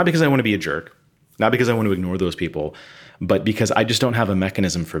emails. Not because I want to be a jerk, not because I want to ignore those people, but because I just don't have a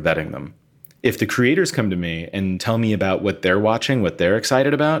mechanism for vetting them. If the creators come to me and tell me about what they're watching, what they're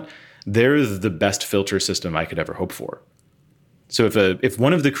excited about, they're the best filter system I could ever hope for. So if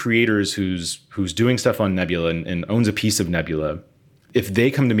one of the creators who's doing stuff on Nebula and owns a piece of Nebula, if they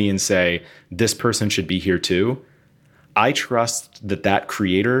come to me and say, this person should be here too, I trust that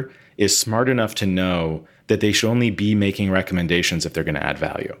creator is smart enough to know that they should only be making recommendations if they're going to add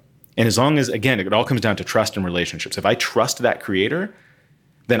value. And as long as, again, it all comes down to trust and relationships. If I trust that creator,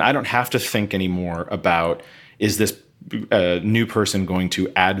 then I don't have to think anymore about, is this new person going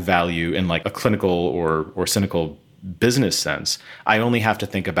to add value in like a clinical or cynical business sense. I only have to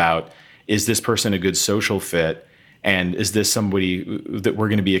think about, is this person a good social fit? And is this somebody that we're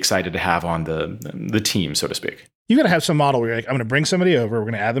going to be excited to have on the team, so to speak? You got to have some model where you're like, I'm going to bring somebody over. We're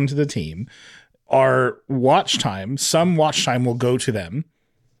going to add them to the team. Our watch time, some watch time will go to them.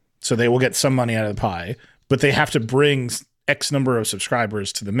 So they will get some money out of the pie, but they have to bring X number of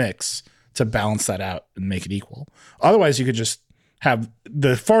subscribers to the mix to balance that out and make it equal. Otherwise, you could just have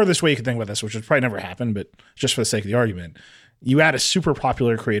the farthest way you could think about this, which would probably never happen, but just for the sake of the argument, you add a super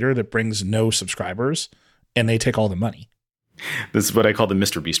popular creator that brings no subscribers and they take all the money. This is what I call the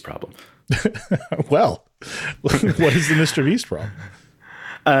Mr. Beast problem. Well, what is the Mr. Beast problem?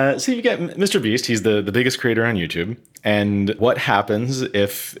 So you get Mr. Beast. He's the biggest creator on YouTube. And what happens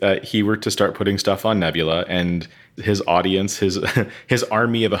if he were to start putting stuff on Nebula and his audience, his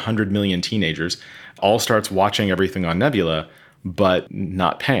army of 100 million teenagers all starts watching everything on Nebula, but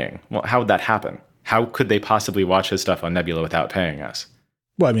not paying? Well, how would that happen? How could they possibly watch his stuff on Nebula without paying us?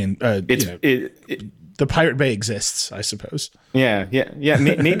 Well, I mean, the the Pirate Bay exists, I suppose. Yeah.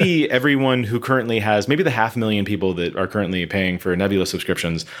 Maybe everyone who currently has, maybe the 500,000 people that are currently paying for Nebula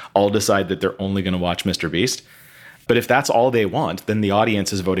subscriptions all decide that they're only going to watch Mr. Beast. But if that's all they want, then the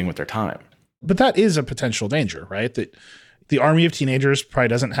audience is voting with their time. But that is a potential danger, right? That the army of teenagers probably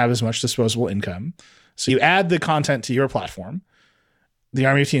doesn't have as much disposable income. So you add the content to your platform. The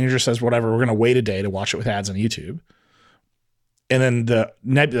army of teenagers says, whatever, we're going to wait a day to watch it with ads on YouTube. And then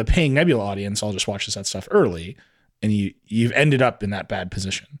the paying Nebula audience all just watches that stuff early. And you've ended up in that bad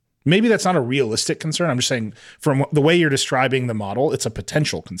position. Maybe that's not a realistic concern. I'm just saying from the way you're describing the model, it's a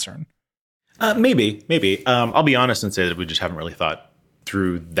potential concern. Maybe. I'll be honest and say that we just haven't really thought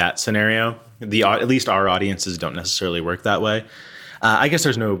through that scenario. At least our audiences don't necessarily work that way. I guess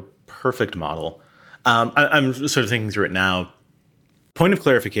there's no perfect model. I'm sort of thinking through it now. Point of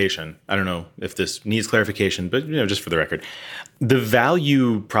clarification. I don't know if this needs clarification, but just for the record, the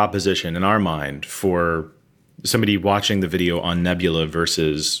value proposition in our mind for somebody watching the video on Nebula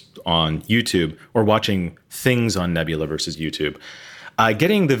versus on YouTube, or watching things on Nebula versus YouTube,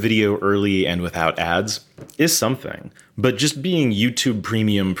 getting the video early and without ads is something, but just being YouTube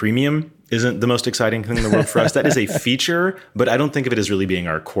premium isn't the most exciting thing in the world for us. That is a feature, but I don't think of it as really being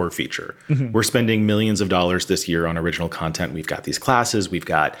our core feature. Mm-hmm. We're spending millions of dollars this year on original content. We've got these classes, we've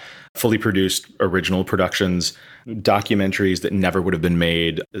got fully produced original productions, documentaries that never would have been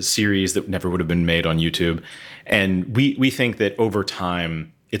made, a series that never would have been made on YouTube. And we think that over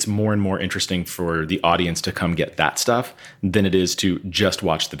time, it's more and more interesting for the audience to come get that stuff than it is to just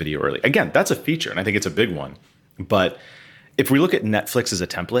watch the video early. Again, that's a feature, and I think it's a big one. But if we look at Netflix as a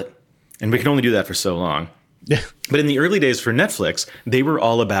template, and we can only do that for so long. Yeah. But in the early days for Netflix, they were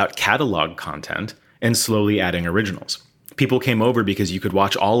all about catalog content and slowly adding originals. People came over because you could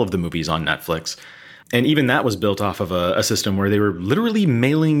watch all of the movies on Netflix. And even that was built off of a system where they were literally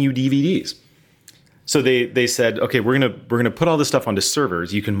mailing you DVDs. So they said, okay, we're gonna put all this stuff onto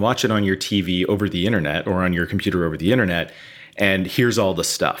servers. You can watch it on your TV over the internet or on your computer over the internet. And here's all the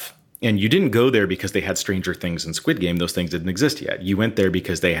stuff. And you didn't go there because they had Stranger Things and Squid Game. Those things didn't exist yet. You went there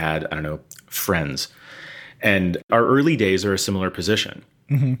because they had, Friends. And our early days are a similar position.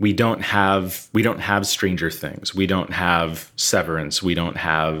 Mm-hmm. We don't have Stranger Things. We don't have Severance. We don't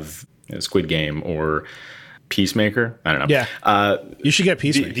have Squid Game or Peacemaker. I don't know. Yeah. You should get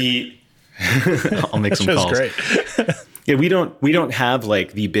Peacemaker. I'll make some calls. Great. Yeah, we don't have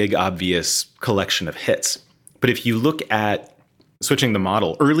like the big obvious collection of hits. But if you look at switching the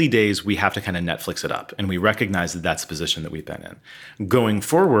model, early days, we have to kind of Netflix it up. And we recognize that that's the position that we've been in. Going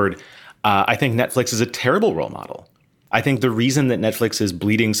forward, I think Netflix is a terrible role model. I think the reason that Netflix is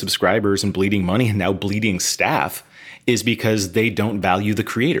bleeding subscribers and bleeding money and now bleeding staff is because they don't value the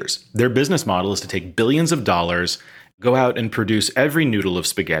creators. Their business model is to take billions of dollars, go out and produce every noodle of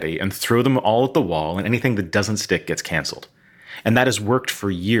spaghetti and throw them all at the wall, and anything that doesn't stick gets canceled. And that has worked for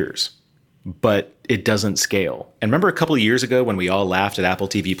years. But it doesn't scale. And remember a couple of years ago when we all laughed at Apple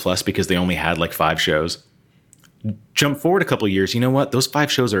TV Plus because they only had like 5 shows? Jump forward a couple of years, you know what? Those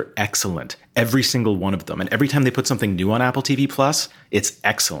 5 shows are excellent. Every single one of them. And every time they put something new on Apple TV Plus, it's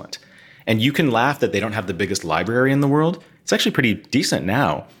excellent. And you can laugh that they don't have the biggest library in the world. It's actually pretty decent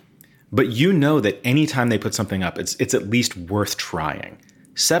now. But you know that anytime they put something up, it's at least worth trying.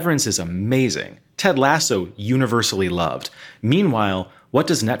 Severance is amazing. Ted Lasso, universally loved. Meanwhile, what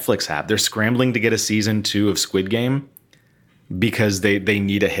does Netflix have? They're scrambling to get a season 2 of Squid Game because they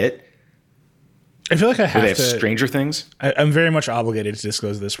need a hit. I feel like I have they have to. Stranger Things. I'm very much obligated to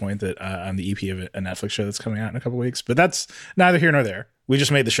disclose at this point that I'm the EP of a Netflix show that's coming out in a couple of weeks. But that's neither here nor there. We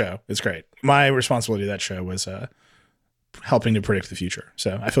just made the show. It's great. My responsibility to that show was helping to predict the future.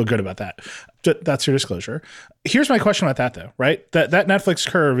 So I feel good about that. That's your disclosure. Here's my question about that, though, right? That Netflix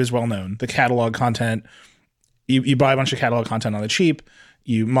curve is well known. The catalog content. You buy a bunch of catalog content on the cheap,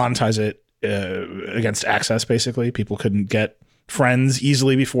 you monetize it against access, basically. People couldn't get Friends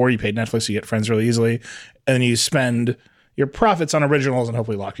easily before. You paid Netflix to get Friends really easily. And then you spend your profits on originals and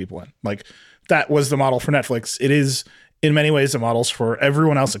hopefully lock people in. Like, that was the model for Netflix. It is, in many ways, the models for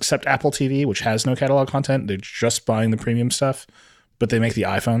everyone else except Apple TV, which has no catalog content. They're just buying the premium stuff, but they make the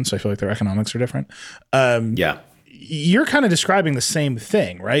iPhone, so I feel like their economics are different. Yeah. You're kind of describing the same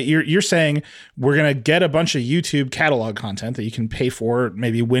thing, right? You're saying we're going to get a bunch of YouTube catalog content that you can pay for,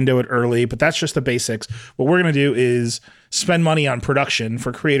 maybe window it early, but that's just the basics. What we're going to do is spend money on production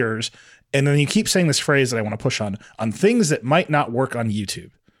for creators. And then you keep saying this phrase that I want to push on things that might not work on YouTube,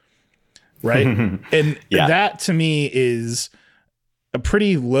 right? And that to me is a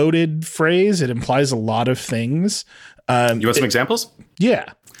pretty loaded phrase. It implies a lot of things. You want some examples?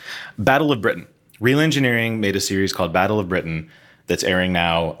 Yeah. Battle of Britain. Real Engineering made a series called Battle of Britain that's airing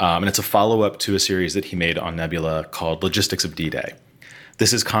now. And it's a follow-up to a series that he made on Nebula called Logistics of D-Day.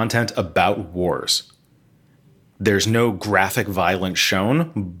 This is content about wars. There's no graphic violence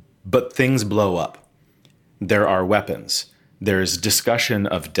shown, but things blow up. There are weapons. There's discussion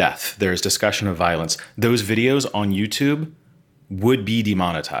of death. There's discussion of violence. Those videos on YouTube would be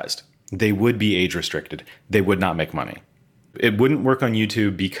demonetized. They would be age restricted. They would not make money. It wouldn't work on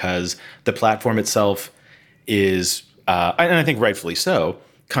YouTube because the platform itself is, and I think rightfully so,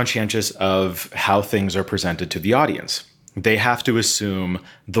 conscientious of how things are presented to the audience. They have to assume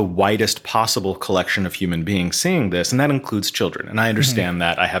the widest possible collection of human beings seeing this, and that includes children. And I understand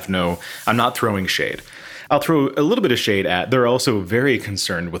that. I'm not throwing shade. I'll throw a little bit of shade at, they're also very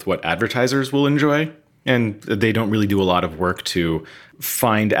concerned with what advertisers will enjoy. And they don't really do a lot of work to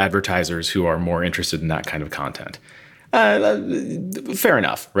find advertisers who are more interested in that kind of content. Fair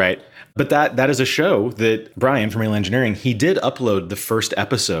enough, right? But that is a show that Brian from Real Engineering, he did upload the first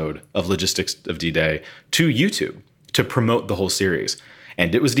episode of Logistics of D-Day to YouTube to promote the whole series.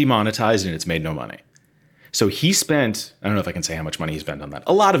 And it was demonetized and it's made no money. So he spent, I don't know if I can say how much money he spent on that.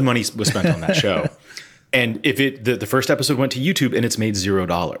 A lot of money was spent on that show. And if the first episode went to YouTube and it's made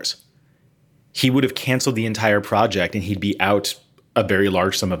 $0, he would have canceled the entire project and he'd be out a very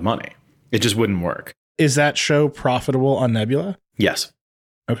large sum of money. It just wouldn't work. Is that show profitable on Nebula? Yes.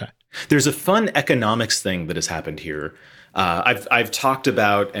 Okay. There's a fun economics thing that has happened here. I've talked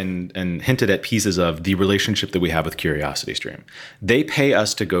about and hinted at pieces of the relationship that we have with CuriosityStream. They pay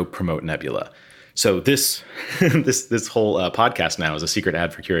us to go promote Nebula. So this whole podcast now is a secret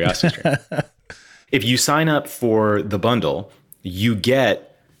ad for CuriosityStream. If you sign up for the bundle, you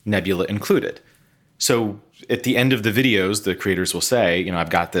get Nebula included. So at the end of the videos, the creators will say, I've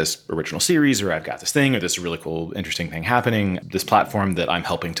got this original series, or I've got this thing, or this really cool, interesting thing happening. This platform that I'm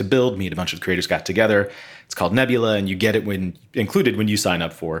helping to build, me and a bunch of creators got together. It's called Nebula, and you get it included when you sign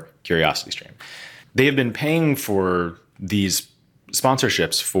up for CuriosityStream. They have been paying for these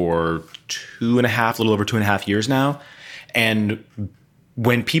sponsorships for a little over 2.5 years now. And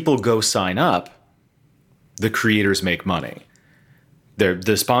when people go sign up, the creators make money.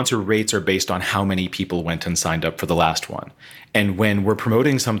 The sponsor rates are based on how many people went and signed up for the last one. And when we're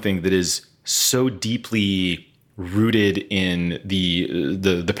promoting something that is so deeply rooted in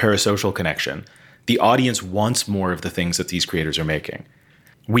the parasocial connection, the audience wants more of the things that these creators are making.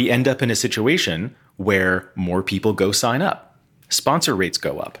 We end up in a situation where more people go sign up. Sponsor rates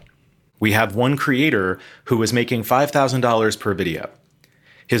go up. We have one creator who was making $5,000 per video.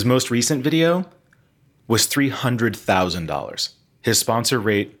 His most recent video was $300,000. His sponsor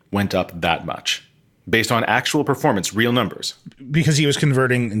rate went up that much based on actual performance, real numbers. Because he was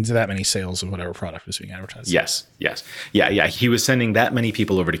converting into that many sales of whatever product was being advertised. Yes. Yeah. He was sending that many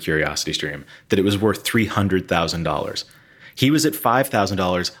people over to CuriosityStream that it was worth $300,000. He was at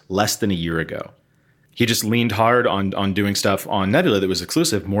 $5,000 less than a year ago. He just leaned hard on doing stuff on Nebula that was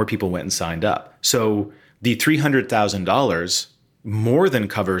exclusive. More people went and signed up. So the $300,000 more than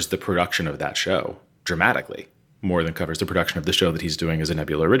covers the production of that show dramatically. More than covers the production of the show that he's doing as a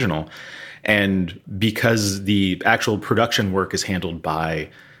Nebula original. And because the actual production work is handled by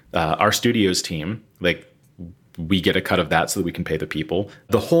our studios team, we get a cut of that so that we can pay the people.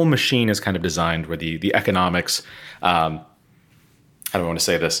 The whole machine is kind of designed where the economics, I don't want to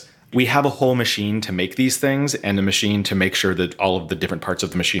say this, we have a whole machine to make these things and a machine to make sure that all of the different parts of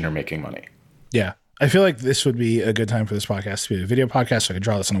the machine are making money. Yeah. I feel like this would be a good time for this podcast to be a video podcast. So I could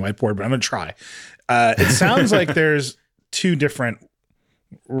draw this on a whiteboard, but I'm going to try. It sounds like there's two different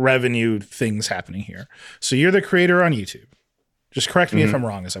revenue things happening here. So you're the creator on YouTube. Just correct me if I'm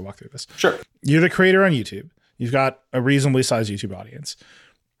wrong as I walk through this. Sure. You're the creator on YouTube. You've got a reasonably sized YouTube audience.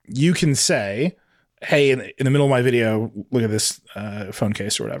 You can say, hey, in the middle of my video, look at this phone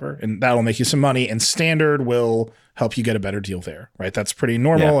case or whatever, and that'll make you some money. And Standard will help you get a better deal there, right? That's pretty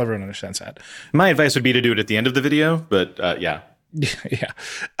normal. Yeah. Everyone understands that. My advice would be to do it at the end of the video, but yeah. Yeah.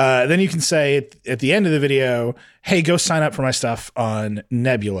 Then you can say at the end of the video, hey, go sign up for my stuff on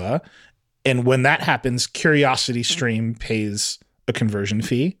Nebula. And when that happens, CuriosityStream pays a conversion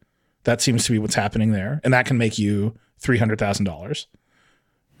fee. That seems to be what's happening there. And that can make you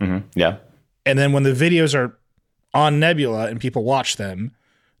 $300,000. Yeah. And then when the videos are on Nebula and people watch them,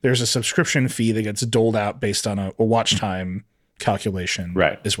 there's a subscription fee that gets doled out based on a watch time calculation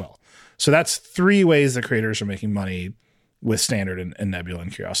as well. So that's three ways the creators are making money with Standard and Nebula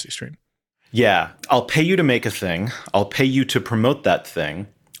and CuriosityStream. Yeah. I'll pay you to make a thing. I'll pay you to promote that thing.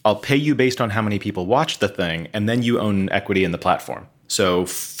 I'll pay you based on how many people watch the thing, and then you own equity in the platform. So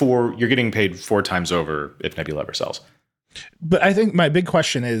you're getting paid 4 times over if Nebula ever sells. But I think my big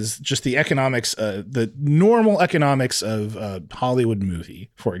question is just the economics, the normal economics of a Hollywood movie,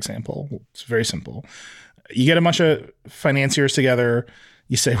 for example. It's very simple. You get a bunch of financiers together.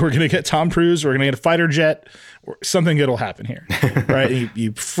 You say, we're going to get Tom Cruise, we're going to get a fighter jet, or something good will happen here, right?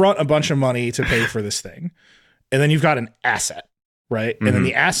 You front a bunch of money to pay for this thing. And then you've got an asset, right? And then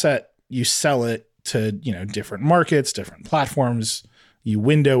the asset, you sell it to, different markets, different platforms. You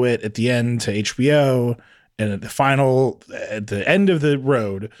window it at the end to HBO. And at the end of the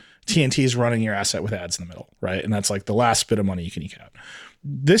road, TNT is running your asset with ads in the middle, right? And that's like the last bit of money you can eke out.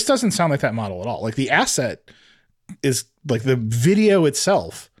 This doesn't sound like that model at all. Like the asset is like the video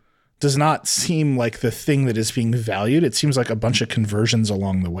itself does not seem like the thing that is being valued. It seems like a bunch of conversions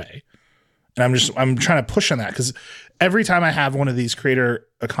along the way. And I'm trying to push on that because every time I have one of these creator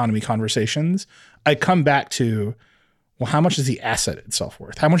economy conversations, I come back to, well, how much is the asset itself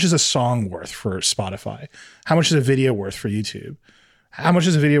worth? How much is a song worth for Spotify? How much is a video worth for YouTube? How much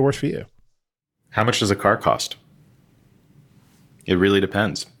is a video worth for you? How much does a car cost? It really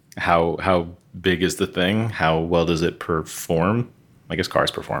depends. How big is the thing? How well does it perform? I guess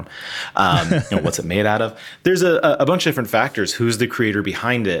cars perform. What's it made out of? There's a bunch of different factors. Who's the creator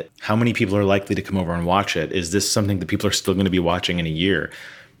behind it? How many people are likely to come over and watch it? Is this something that people are still going to be watching in a year?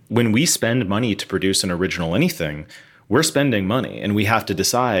 When we spend money to produce an original anything, we're spending money, and we have to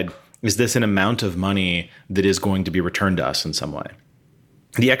decide, is this an amount of money that is going to be returned to us in some way?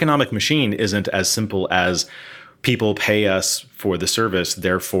 The economic machine isn't as simple as people pay us for the service,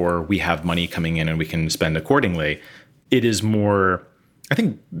 therefore we have money coming in and we can spend accordingly. It is more, I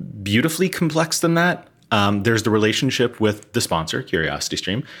think, beautifully complex than that. There's the relationship with the sponsor,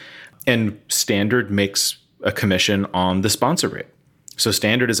 CuriosityStream, and Standard makes a commission on the sponsor rate. So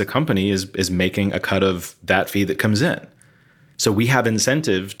Standard as a company is making a cut of that fee that comes in. So we have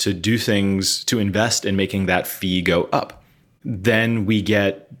incentive to do things to invest in making that fee go up. Then we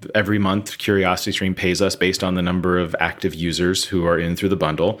get every month, CuriosityStream pays us based on the number of active users who are in through the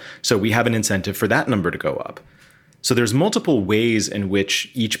bundle. So we have an incentive for that number to go up. So there's multiple ways in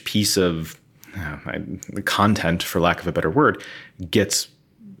which each piece of content, for lack of a better word, gets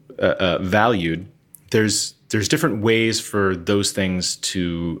valued. There's different ways for those things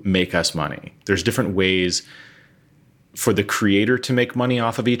to make us money. There's different ways for the creator to make money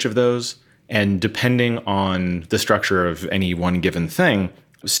off of each of those. And depending on the structure of any one given thing,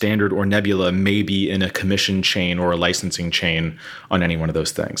 Standard or Nebula may be in a commission chain or a licensing chain on any one of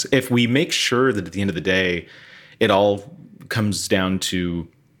those things. If we make sure that at the end of the day, it all comes down to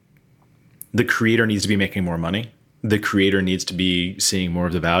the creator needs to be making more money, the creator needs to be seeing more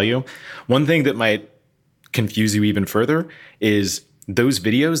of the value. One thing that might confuse you even further is those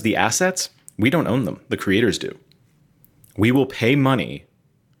videos, the assets, we don't own them. The creators do. We will pay money.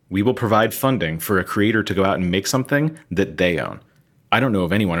 We will provide funding for a creator to go out and make something that they own. I don't know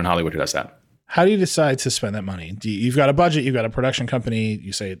of anyone in Hollywood who does that. How do you decide to spend that money? You've got a budget, you've got a production company.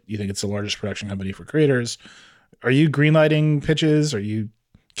 You say you think it's the largest production company for creators. Are you greenlighting pitches? Are you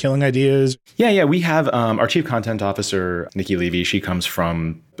killing ideas? Yeah. We have our chief content officer, Nikki Levy. She comes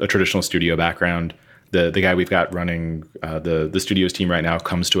from a traditional studio background. The guy we've got running the studios team right now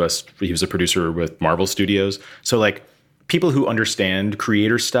comes to us. He was a producer with Marvel Studios. So like people who understand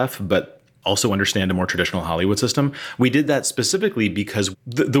creator stuff, but also understand a more traditional Hollywood system. We did that specifically because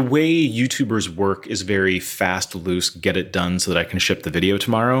the way YouTubers work is very fast, loose, get it done so that I can ship the video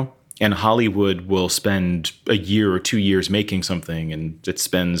tomorrow. And Hollywood will spend a year or 2 years making something, and it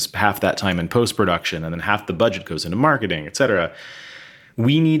spends half that time in post-production, and then half the budget goes into marketing, et cetera.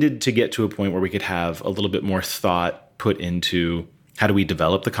 We needed to get to a point where we could have a little bit more thought put into how do we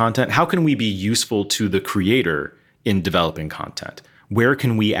develop the content? How can we be useful to the creator in developing content? Where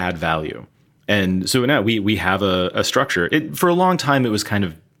can we add value? And so now we have a structure. For a long time, it was kind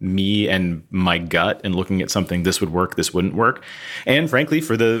of me and my gut and looking at something, this would work, this wouldn't work. And frankly,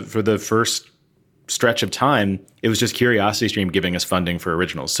 for the first stretch of time, it was just CuriosityStream giving us funding for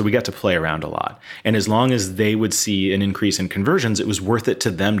originals. So we got to play around a lot. And as long as they would see an increase in conversions, it was worth it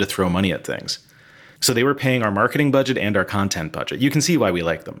to them to throw money at things. So they were paying our marketing budget and our content budget. You can see why we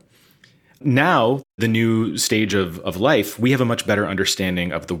like them. Now, the new stage of life, we have a much better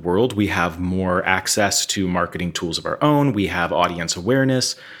understanding of the world. We have more access to marketing tools of our own. We have audience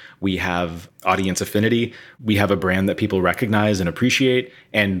awareness. We have audience affinity. We have a brand that people recognize and appreciate.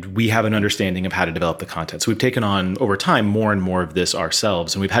 And we have an understanding of how to develop the content. So we've taken on, over time, more and more of this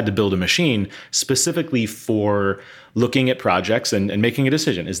ourselves. And we've had to build a machine specifically for looking at projects and making a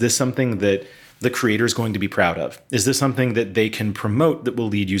decision. Is this something that the creator is going to be proud of? Is this something that they can promote that will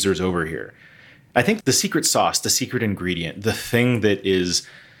lead users over here? I think the secret sauce, the secret ingredient, the thing that is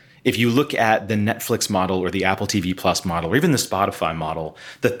If you look at the Netflix model or the Apple TV Plus model or even the Spotify model,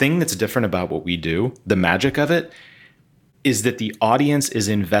 the thing that's different about what we do, the magic of it, is that the audience is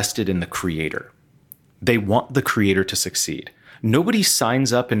invested in the creator. They want the creator to succeed. Nobody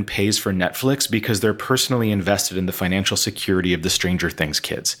signs up and pays for Netflix because they're personally invested in the financial security of the Stranger Things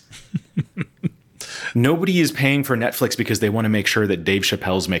kids. Nobody is paying for Netflix because they want to make sure that Dave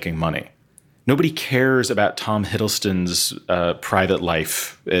Chappelle's making money. Nobody cares about Tom Hiddleston's private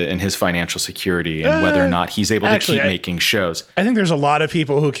life and his financial security and whether or not he's able to keep making shows. I think there's a lot of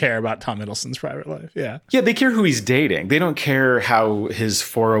people who care about Tom Hiddleston's private life. Yeah. Yeah, they care who he's dating. They don't care how his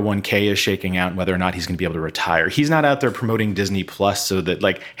 401k is shaking out and whether or not he's going to be able to retire. He's not out there promoting Disney Plus so that,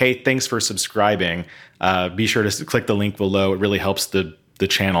 like, hey, thanks for subscribing. Be sure to click the link below. It really helps the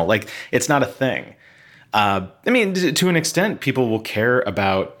channel. Like, it's not a thing. I mean, to an extent, people will care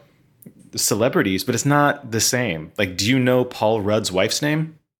about celebrities, but it's not the same. Like, do you know Paul Rudd's wife's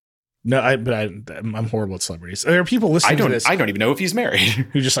name? No, I'm horrible at celebrities. There are people listening to this. I don't even know if he's married.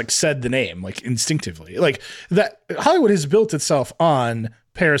 Who just like said the name like instinctively. Like that Hollywood has built itself on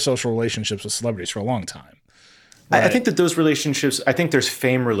parasocial relationships with celebrities for a long time. Right? I think that those relationships, I think there's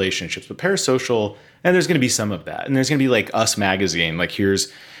fame relationships, but parasocial, and there's going to be some of that. And there's going to be like Us Magazine. Like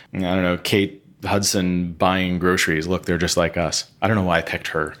here's, I don't know, Kate Hudson buying groceries. Look, they're just like us. I don't know why I picked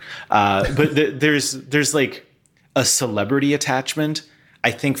her. But there's like a celebrity attachment. I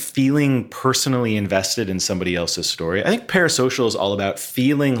think feeling personally invested in somebody else's story. I think parasocial is all about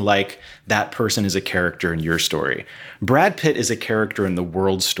feeling like that person is a character in your story. Brad Pitt is a character in the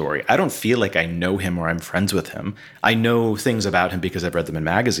world's story. I don't feel like I know him or I'm friends with him. I know things about him because I've read them in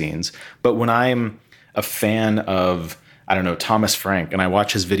magazines. But when I'm a fan of, I don't know, Thomas Frank, and I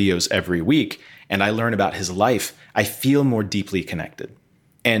watch his videos every week and I learn about his life, I feel more deeply connected.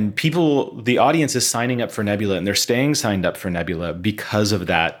 And people, the audience is signing up for Nebula and they're staying signed up for Nebula because of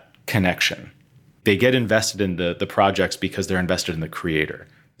that connection. They get invested in the projects because they're invested in the creator.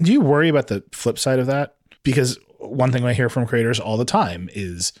 Do you worry about the flip side of that? Because one thing I hear from creators all the time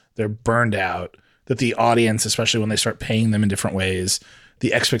is they're burned out, that the audience, especially when they start paying them in different ways,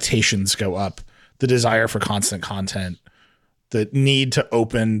 the expectations go up, the desire for constant content, the need to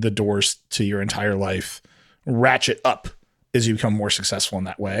open the doors to your entire life ratchet up as you become more successful in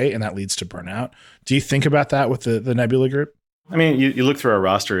that way, and that leads to burnout. Do you think about that with the Nebula group? I mean, you look through our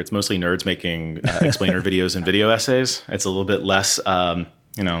roster, it's mostly nerds making explainer videos and video essays. It's a little bit less,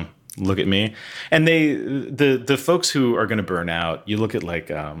 look at me. And the folks who are going to burn out, you look at like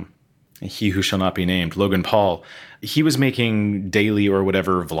he who shall not be named, Logan Paul. He was making daily or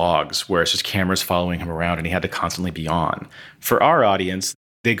whatever vlogs where it's just cameras following him around and he had to constantly be on. For our audience,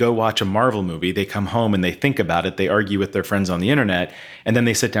 they go watch a Marvel movie, they come home and they think about it, they argue with their friends on the internet, and then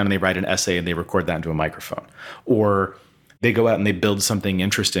they sit down and they write an essay and they record that into a microphone. Or they go out and they build something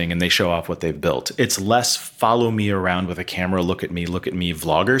interesting and they show off what they've built. It's less follow me around with a camera, look at me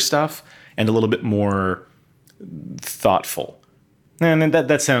vlogger stuff, and a little bit more thoughtful. And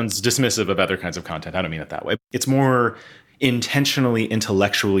that sounds dismissive of other kinds of content. I don't mean it that way. It's more intentionally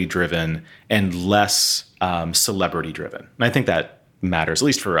intellectually driven and less celebrity driven. And I think that matters, at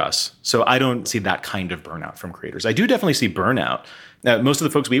least for us. So I don't see that kind of burnout from creators. I do definitely see burnout. Most of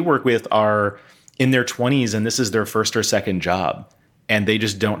the folks we work with are in their 20s and this is their first or second job and they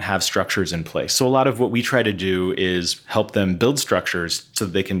just don't have structures in place. So a lot of what we try to do is help them build structures so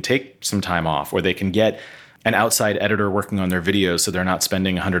that they can take some time off or they can get an outside editor working on their videos so they're not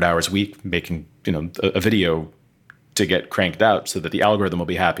spending 100 hours a week making, a video to get cranked out so that the algorithm will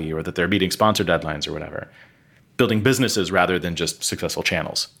be happy or that they're meeting sponsor deadlines or whatever. Building businesses rather than just successful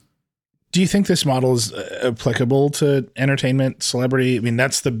channels. Do you think this model is applicable to entertainment, celebrity? I mean,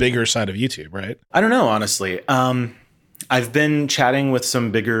 that's the bigger side of YouTube, right? I don't know, honestly. I've been chatting with some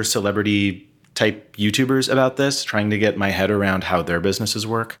bigger celebrity type YouTubers about this, trying to get my head around how their businesses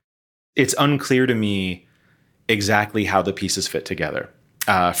work. It's unclear to me exactly how the pieces fit together.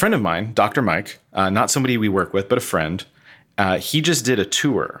 A friend of mine, Dr. Mike, not somebody we work with, but a friend, he just did a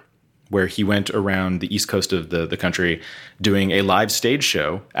tour where he went around the east coast of the country doing a live stage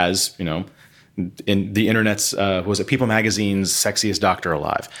show as, in the internet's, was it People Magazine's Sexiest Doctor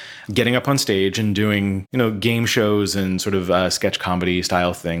Alive, getting up on stage and doing, game shows and sort of sketch comedy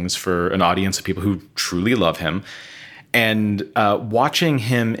style things for an audience of people who truly love him. And watching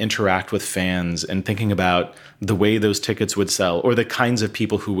him interact with fans and thinking about the way those tickets would sell or the kinds of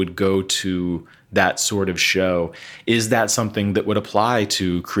people who would go to that sort of show, is that something that would apply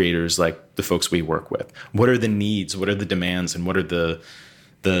to creators like the folks we work with? What are the needs? What are the demands? And what are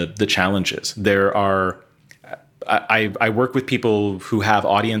the challenges? There are, I work with people who have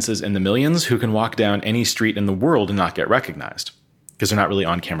audiences in the millions who can walk down any street in the world and not get recognized. because they're not really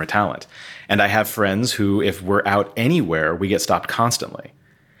on camera talent. And I have friends who, if we're out anywhere, we get stopped constantly.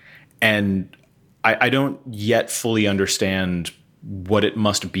 And I don't yet fully understand what it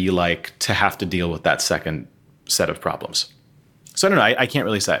must be like to have to deal with that second set of problems. So I don't know. I can't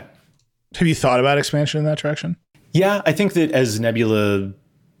really say. Have you thought about expansion in that direction? Yeah, I think that as Nebula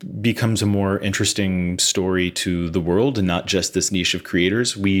becomes a more interesting story to the world and not just this niche of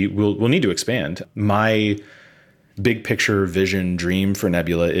creators, we'll need to expand. My big picture vision dream for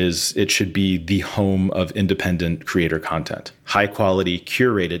Nebula is it should be the home of independent creator content, high quality,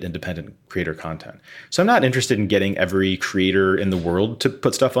 curated independent creator content. So I'm not interested in getting every creator in the world to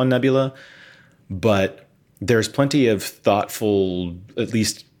put stuff on Nebula, but there's plenty of thoughtful, at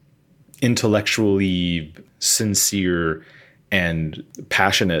least intellectually sincere and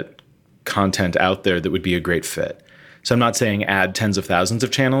passionate content out there that would be a great fit. So I'm not saying add tens of thousands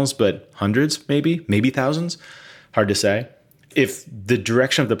of channels, but hundreds, maybe thousands. Hard to say. If the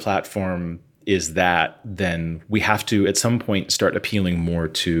direction of the platform is that, then we have to at some point start appealing more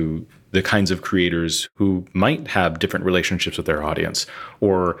to the kinds of creators who might have different relationships with their audience,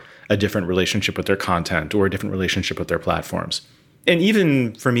 or a different relationship with their content, or a different relationship with their platforms. And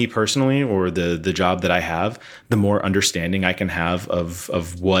even for me personally, or the job that I have, the more understanding I can have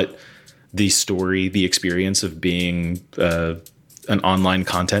of what the story, the experience of being an online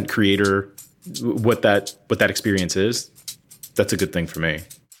content creator, what that experience is, that's a good thing for me.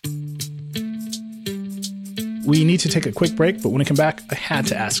 We need to take a quick break, but when we come back, I had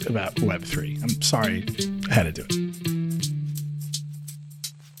to ask about Web3. I'm sorry, I had to do it.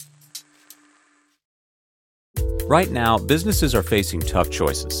 Right now, businesses are facing tough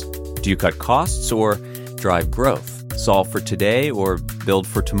choices. Do you cut costs or drive growth? Solve for today or build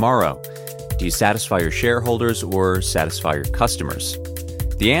for tomorrow? Do you satisfy your shareholders or satisfy your customers?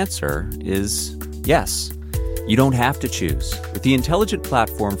 The answer is yes. You don't have to choose. With the intelligent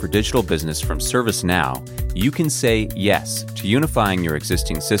platform for digital business from ServiceNow, you can say yes to unifying your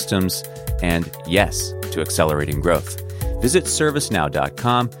existing systems and yes to accelerating growth. Visit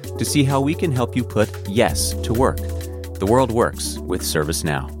ServiceNow.com to see how we can help you put yes to work. The world works with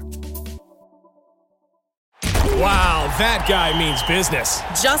ServiceNow. Wow, that guy means business.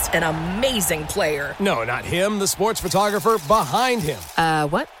 Just an amazing player. No, not him, the sports photographer behind him.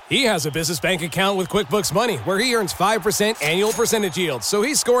 What? He has a business bank account with QuickBooks Money where he earns 5% annual percentage yield, so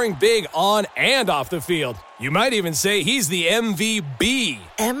he's scoring big on and off the field. You might even say he's the MVB.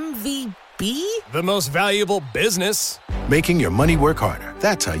 MVB? The most valuable business. Making your money work harder.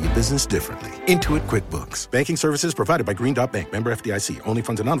 That's how you business differently. Intuit QuickBooks. Banking services provided by Green Dot Bank. Member FDIC. Only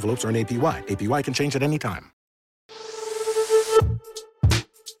funds and envelopes earn APY. APY can change at any time.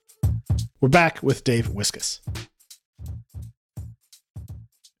 We're back with Dave Wiskus.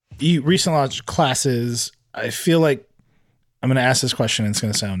 You recently launched classes. I feel like I'm going to ask this question and it's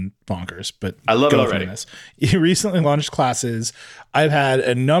going to sound bonkers, but I love it already. You recently launched classes. I've had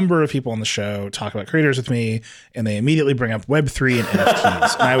a number of people on the show talk about creators with me, and they immediately bring up Web3 and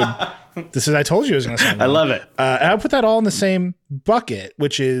NFTs. And I told you it was going to sound I love it. And I would put that all in the same bucket,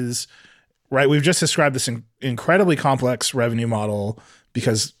 which is, right, we've just described this incredibly complex revenue model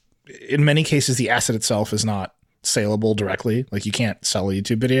because in many cases, the asset itself is not saleable directly. Like you can't sell a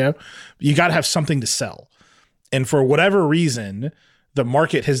YouTube video. You got to have something to sell. And for whatever reason, the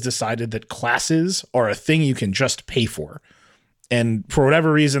market has decided that classes are a thing you can just pay for. And for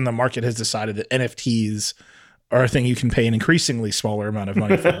whatever reason, the market has decided that NFTs are a thing you can pay an increasingly smaller amount of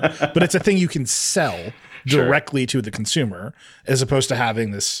money for. But it's a thing you can sell directly to the consumer, as opposed to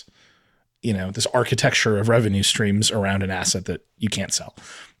having this, this architecture of revenue streams around an asset that you can't sell.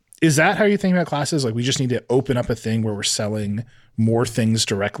 Is that how you think about classes? Like we just need to open up a thing where we're selling more things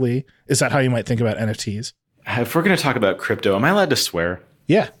directly? Is that how you might think about NFTs? If we're going to talk about crypto, am I allowed to swear?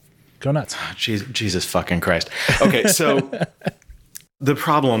 Yeah. Go nuts. Jesus fucking Christ. Okay, so the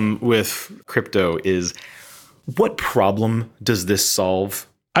problem with crypto is, what problem does this solve?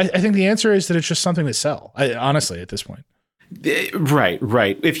 I think the answer is that it's just something to sell. Honestly, at this point.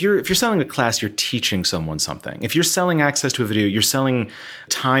 Right. If you're selling a class, you're teaching someone something. If you're selling access to a video, you're selling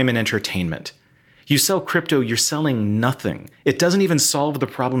time and entertainment. You sell crypto, you're selling nothing. It doesn't even solve the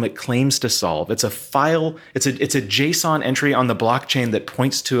problem it claims to solve. It's a file, it's a JSON entry on the blockchain that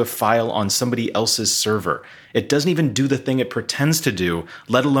points to a file on somebody else's server. It doesn't even do the thing it pretends to do,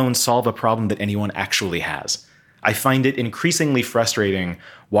 let alone solve a problem that anyone actually has. I find it increasingly frustrating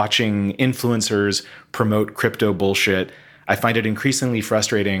watching influencers promote crypto bullshit. I find it increasingly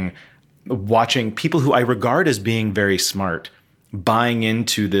frustrating watching people who I regard as being very smart buying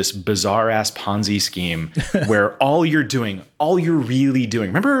into this bizarre ass Ponzi scheme where all you're really doing,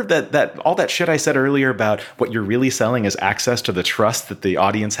 remember that all that shit I said earlier about what you're really selling is access to the trust that the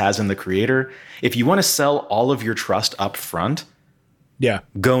audience has in the creator? If you want to sell all of your trust up front,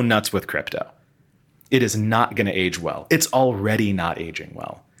 go nuts with crypto. It is not going to age well. It's already not aging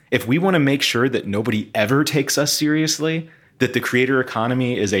well. If we want to make sure that nobody ever takes us seriously, that the creator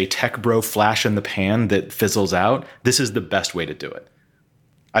economy is a tech bro flash in the pan that fizzles out, this is the best way to do it.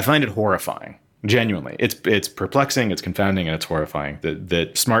 I find it horrifying, genuinely. It's perplexing, it's confounding, and it's horrifying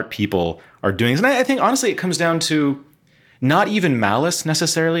that smart people are doing this. And I think, honestly, it comes down to not even malice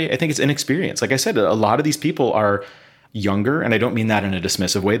necessarily. I think it's inexperience. Like I said, a lot of these people are younger, and I don't mean that in a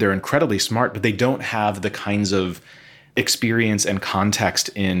dismissive way. They're incredibly smart, but they don't have the kinds of experience and context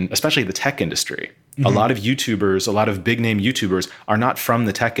in, especially the tech industry. Mm-hmm. A lot of YouTubers, a lot of big name YouTubers are not from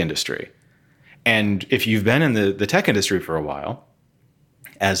the tech industry. And if you've been in the tech industry for a while,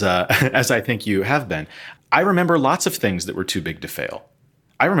 as I think you have been, I remember lots of things that were too big to fail.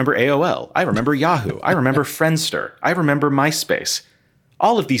 I remember AOL. I remember Yahoo. I remember Friendster. I remember MySpace.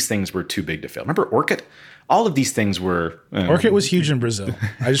 All of these things were too big to fail. Remember Orkut? All of these things were... Orkut was huge in Brazil.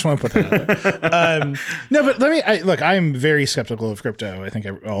 I just want to put that out there. No, but look, I'm very skeptical of crypto. I think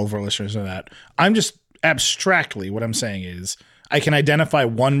all of our listeners know that. I'm just abstractly, what I'm saying is I can identify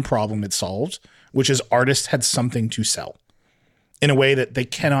one problem it solved, which is artists had something to sell in a way that they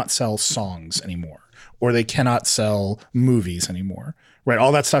cannot sell songs anymore, or they cannot sell movies anymore, right?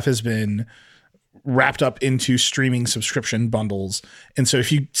 All that stuff has been wrapped up into streaming subscription bundles. And so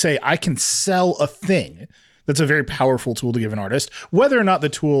if you say, I can sell a thing, that's a very powerful tool to give an artist, whether or not the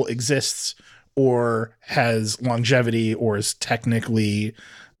tool exists or has longevity or is technically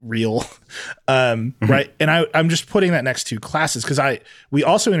real. Right. And I'm just putting that next to classes, because we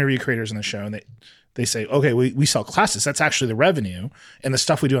also interview creators in the show, and they say, okay, we sell classes. That's actually the revenue. And the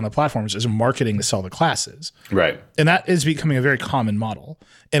stuff we do on the platforms is marketing to sell the classes. Right. And that is becoming a very common model.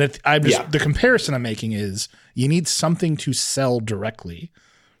 And the comparison I'm making is you need something to sell directly.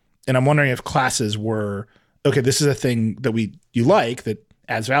 And I'm wondering if classes were, okay, this is a thing that you like that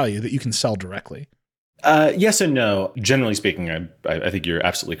adds value that you can sell directly. Yes and no. Generally speaking, I think you're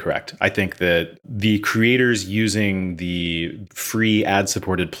absolutely correct. I think that the creators using the free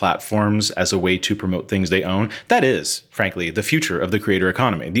ad-supported platforms as a way to promote things they own, that is, frankly, the future of the creator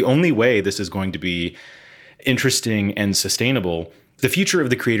economy. The only way this is going to be interesting and sustainable, the future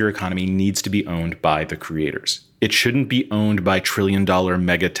of the creator economy needs to be owned by the creators. It shouldn't be owned by trillion-dollar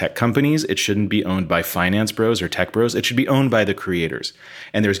mega tech companies. It shouldn't be owned by finance bros or tech bros. It should be owned by the creators.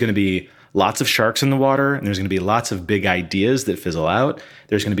 And there's going to be lots of sharks in the water, and there's going to be lots of big ideas that fizzle out.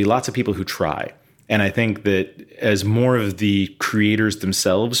 There's going to be lots of people who try. And I think that as more of the creators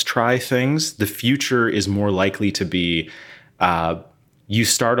themselves try things, the future is more likely to be you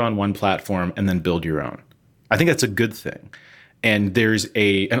start on one platform and then build your own. I think that's a good thing. And there's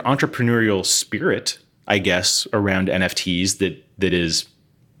an entrepreneurial spirit, I guess, around NFTs that is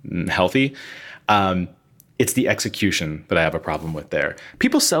healthy. It's the execution that I have a problem with there.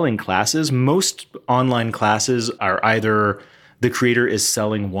 People selling classes, most online classes are either the creator is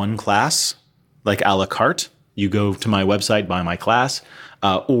selling one class, like a la carte. You go to my website, buy my class,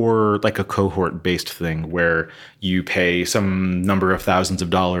 or like a cohort-based thing where you pay some number of thousands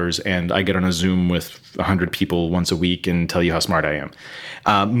of dollars and I get on a Zoom with 100 people once a week and tell you how smart I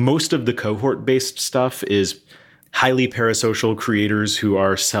am. Most of the cohort-based stuff is highly parasocial creators who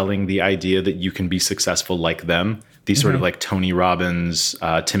are selling the idea that you can be successful like them. These sort of like Tony Robbins,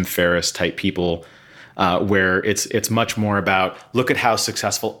 Tim Ferriss type people, where it's much more about, look at how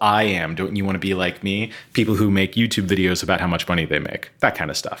successful I am. Don't you want to be like me? People who make YouTube videos about how much money they make, that kind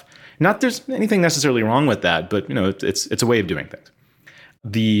of stuff. Not there's anything necessarily wrong with that, but it's a way of doing things.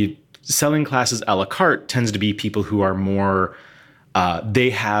 The selling classes a la carte tends to be people who are more,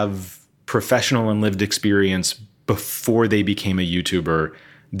 they have professional and lived experience before they became a YouTuber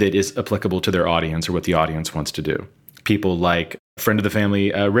that is applicable to their audience or what the audience wants to do. People like friend of the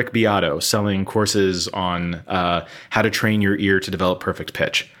family, Rick Beato, selling courses on how to train your ear to develop perfect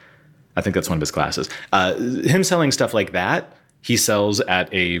pitch. I think that's one of his classes. Him selling stuff like that, he sells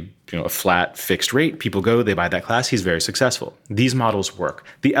at a flat fixed rate. People go, they buy that class. He's very successful. These models work.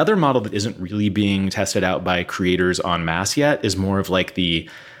 The other model that isn't really being tested out by creators en masse yet is more of like the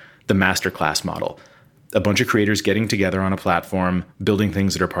masterclass model. A bunch of creators getting together on a platform, building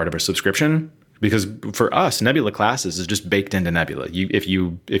things that are part of a subscription. Because for us, Nebula Classes is just baked into Nebula. If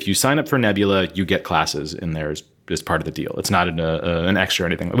you sign up for Nebula, you get classes in there as part of the deal. It's not an extra or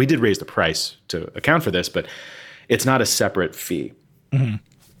anything. We did raise the price to account for this, but it's not a separate fee. Mm-hmm.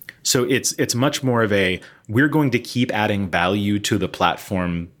 So it's much more of we're going to keep adding value to the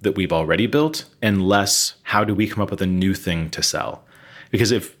platform that we've already built, and less how do we come up with a new thing to sell.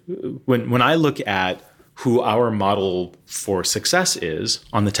 Because when I look at who our model for success is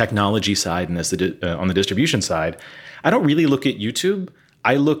on the technology side and on the distribution side, I don't really look at YouTube.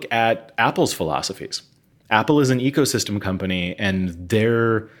 I look at Apple's philosophies. Apple is an ecosystem company, and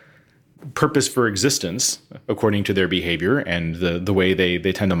their purpose for existence, according to their behavior and the way they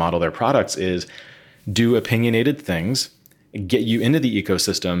tend to model their products, is do opinionated things, get you into the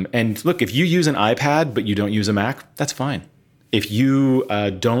ecosystem. And look, if you use an iPad but you don't use a Mac, that's fine. If you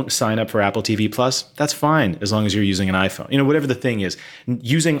don't sign up for Apple TV Plus, that's fine, as long as you're using an iPhone. Whatever the thing is,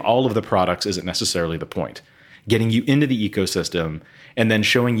 using all of the products isn't necessarily the point. Getting you into the ecosystem and then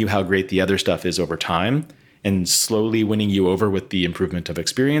showing you how great the other stuff is over time, and slowly winning you over with the improvement of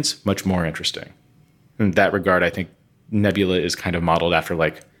experience, much more interesting. In that regard, I think Nebula is kind of modeled after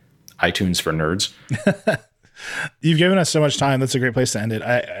like iTunes for nerds. You've given us so much time. That's a great place to end it.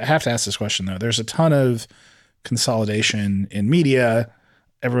 I have to ask this question, though. There's a ton of consolidation in media.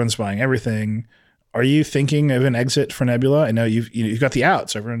 Everyone's buying everything. Are you thinking of an exit for Nebula? I know you've got the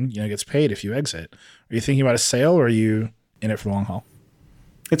outs. Everyone gets paid if you exit. Are you thinking about a sale, or are you in it for the long haul?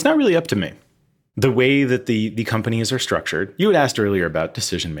 It's not really up to me. The way that the companies are structured, you had asked earlier about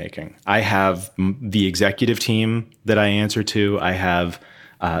decision making. I have the executive team that I answer to. I have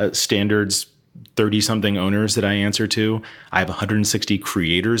Standard's 30-something owners that I answer to. I have 160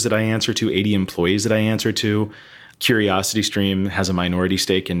 creators that I answer to, 80 employees that I answer to. CuriosityStream has a minority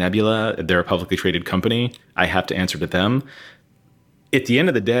stake in Nebula. They're a publicly traded company. I have to answer to them. At the end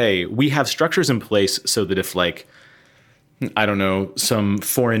of the day, we have structures in place so that if, like, I don't know, some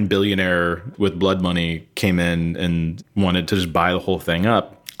foreign billionaire with blood money came in and wanted to just buy the whole thing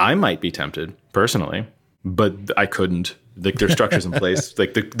up, I might be tempted personally, but I couldn't. Like, there's structures in place,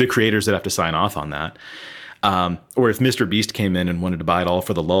 like the creators that have to sign off on that. Or if Mr. Beast came in and wanted to buy it all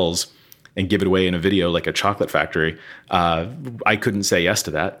for the lulz and give it away in a video like a chocolate factory, I couldn't say yes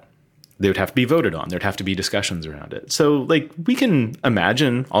to that. They would have to be voted on. There'd have to be discussions around it. So, like, we can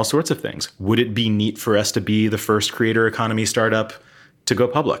imagine all sorts of things. Would it be neat for us to be the first creator economy startup to go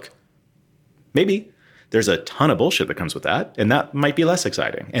public? Maybe. There's a ton of bullshit that comes with that, and that might be less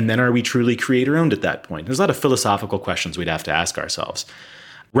exciting. And then are we truly creator owned at that point? There's a lot of philosophical questions we'd have to ask ourselves.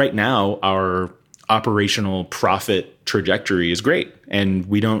 Right now, our operational profit trajectory is great, and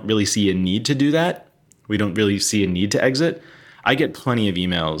we don't really see a need to do that. We don't really see a need to exit. I get plenty of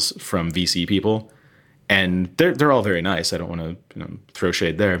emails from VC people, and they're all very nice. I don't want to throw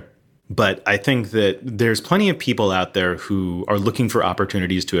shade there. But I think that there's plenty of people out there who are looking for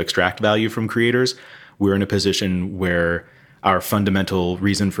opportunities to extract value from creators. We're in a position where our fundamental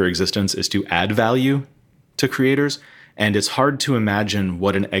reason for existence is to add value to creators. And it's hard to imagine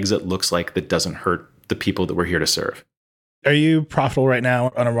what an exit looks like that doesn't hurt the people that we're here to serve. Are you profitable right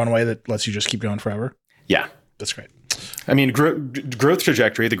now on a runway that lets you just keep going forever? Yeah. That's great. I mean, growth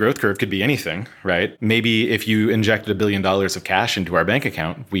trajectory, the growth curve could be anything, right? Maybe if you injected $1 billion of cash into our bank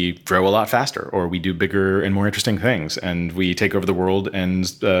account, we grow a lot faster, or we do bigger and more interesting things, and we take over the world and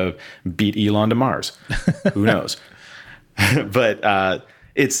beat Elon to Mars. Who knows? But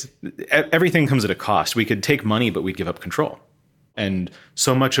everything comes at a cost. We could take money, but we'd give up control. And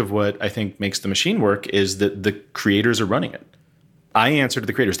so much of what I think makes the machine work is that the creators are running it. I answer to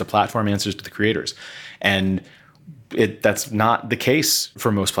the creators. The platform answers to the creators. And that's not the case for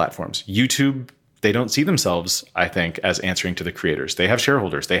most platforms. YouTube, they don't see themselves, I think, as answering to the creators. They have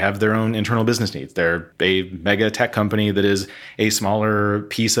shareholders. They have their own internal business needs. They're a mega tech company that is a smaller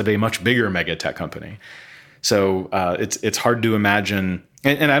piece of a much bigger mega tech company. So it's hard to imagine.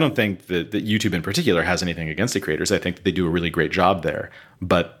 And I don't think that YouTube in particular has anything against the creators. I think that they do a really great job there,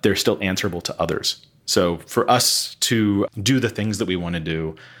 but they're still answerable to others. So for us to do the things that we want to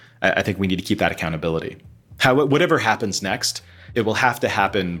do, I think we need to keep that accountability. Whatever happens next, it will have to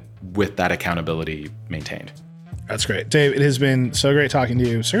happen with that accountability maintained. That's great. Dave, it has been so great talking to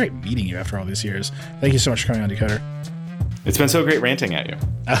you. So great meeting you after all these years. Thank you so much for coming on Decoder. It's been so great ranting at you.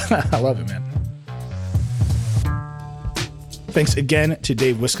 I love it, man. Thanks again to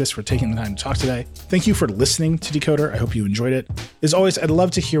Dave Wiskus for taking the time to talk today. Thank you for listening to Decoder. I hope you enjoyed it. As always, I'd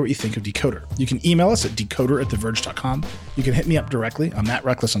love to hear what you think of Decoder. You can email us at decoder@theverge.com. You can hit me up directly. I'm Matt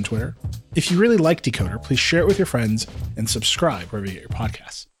Reckless on Twitter. If you really like Decoder, please share it with your friends and subscribe wherever you get your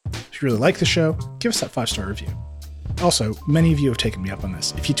podcasts. If you really like the show, give us that 5-star review. Also, many of you have taken me up on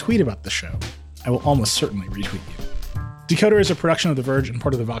this. If you tweet about the show, I will almost certainly retweet you. Decoder is a production of The Verge and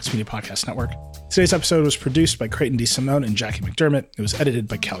part of the Vox Media Podcast Network. Today's episode was produced by Creighton D. Simone and Jackie McDermott. It was edited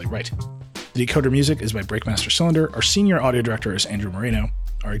by Callie Wright. The Decoder music is by Breakmaster Cylinder. Our senior audio director is Andrew Moreno.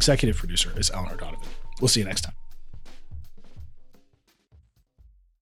 Our executive producer is Eleanor Donovan. We'll see you next time.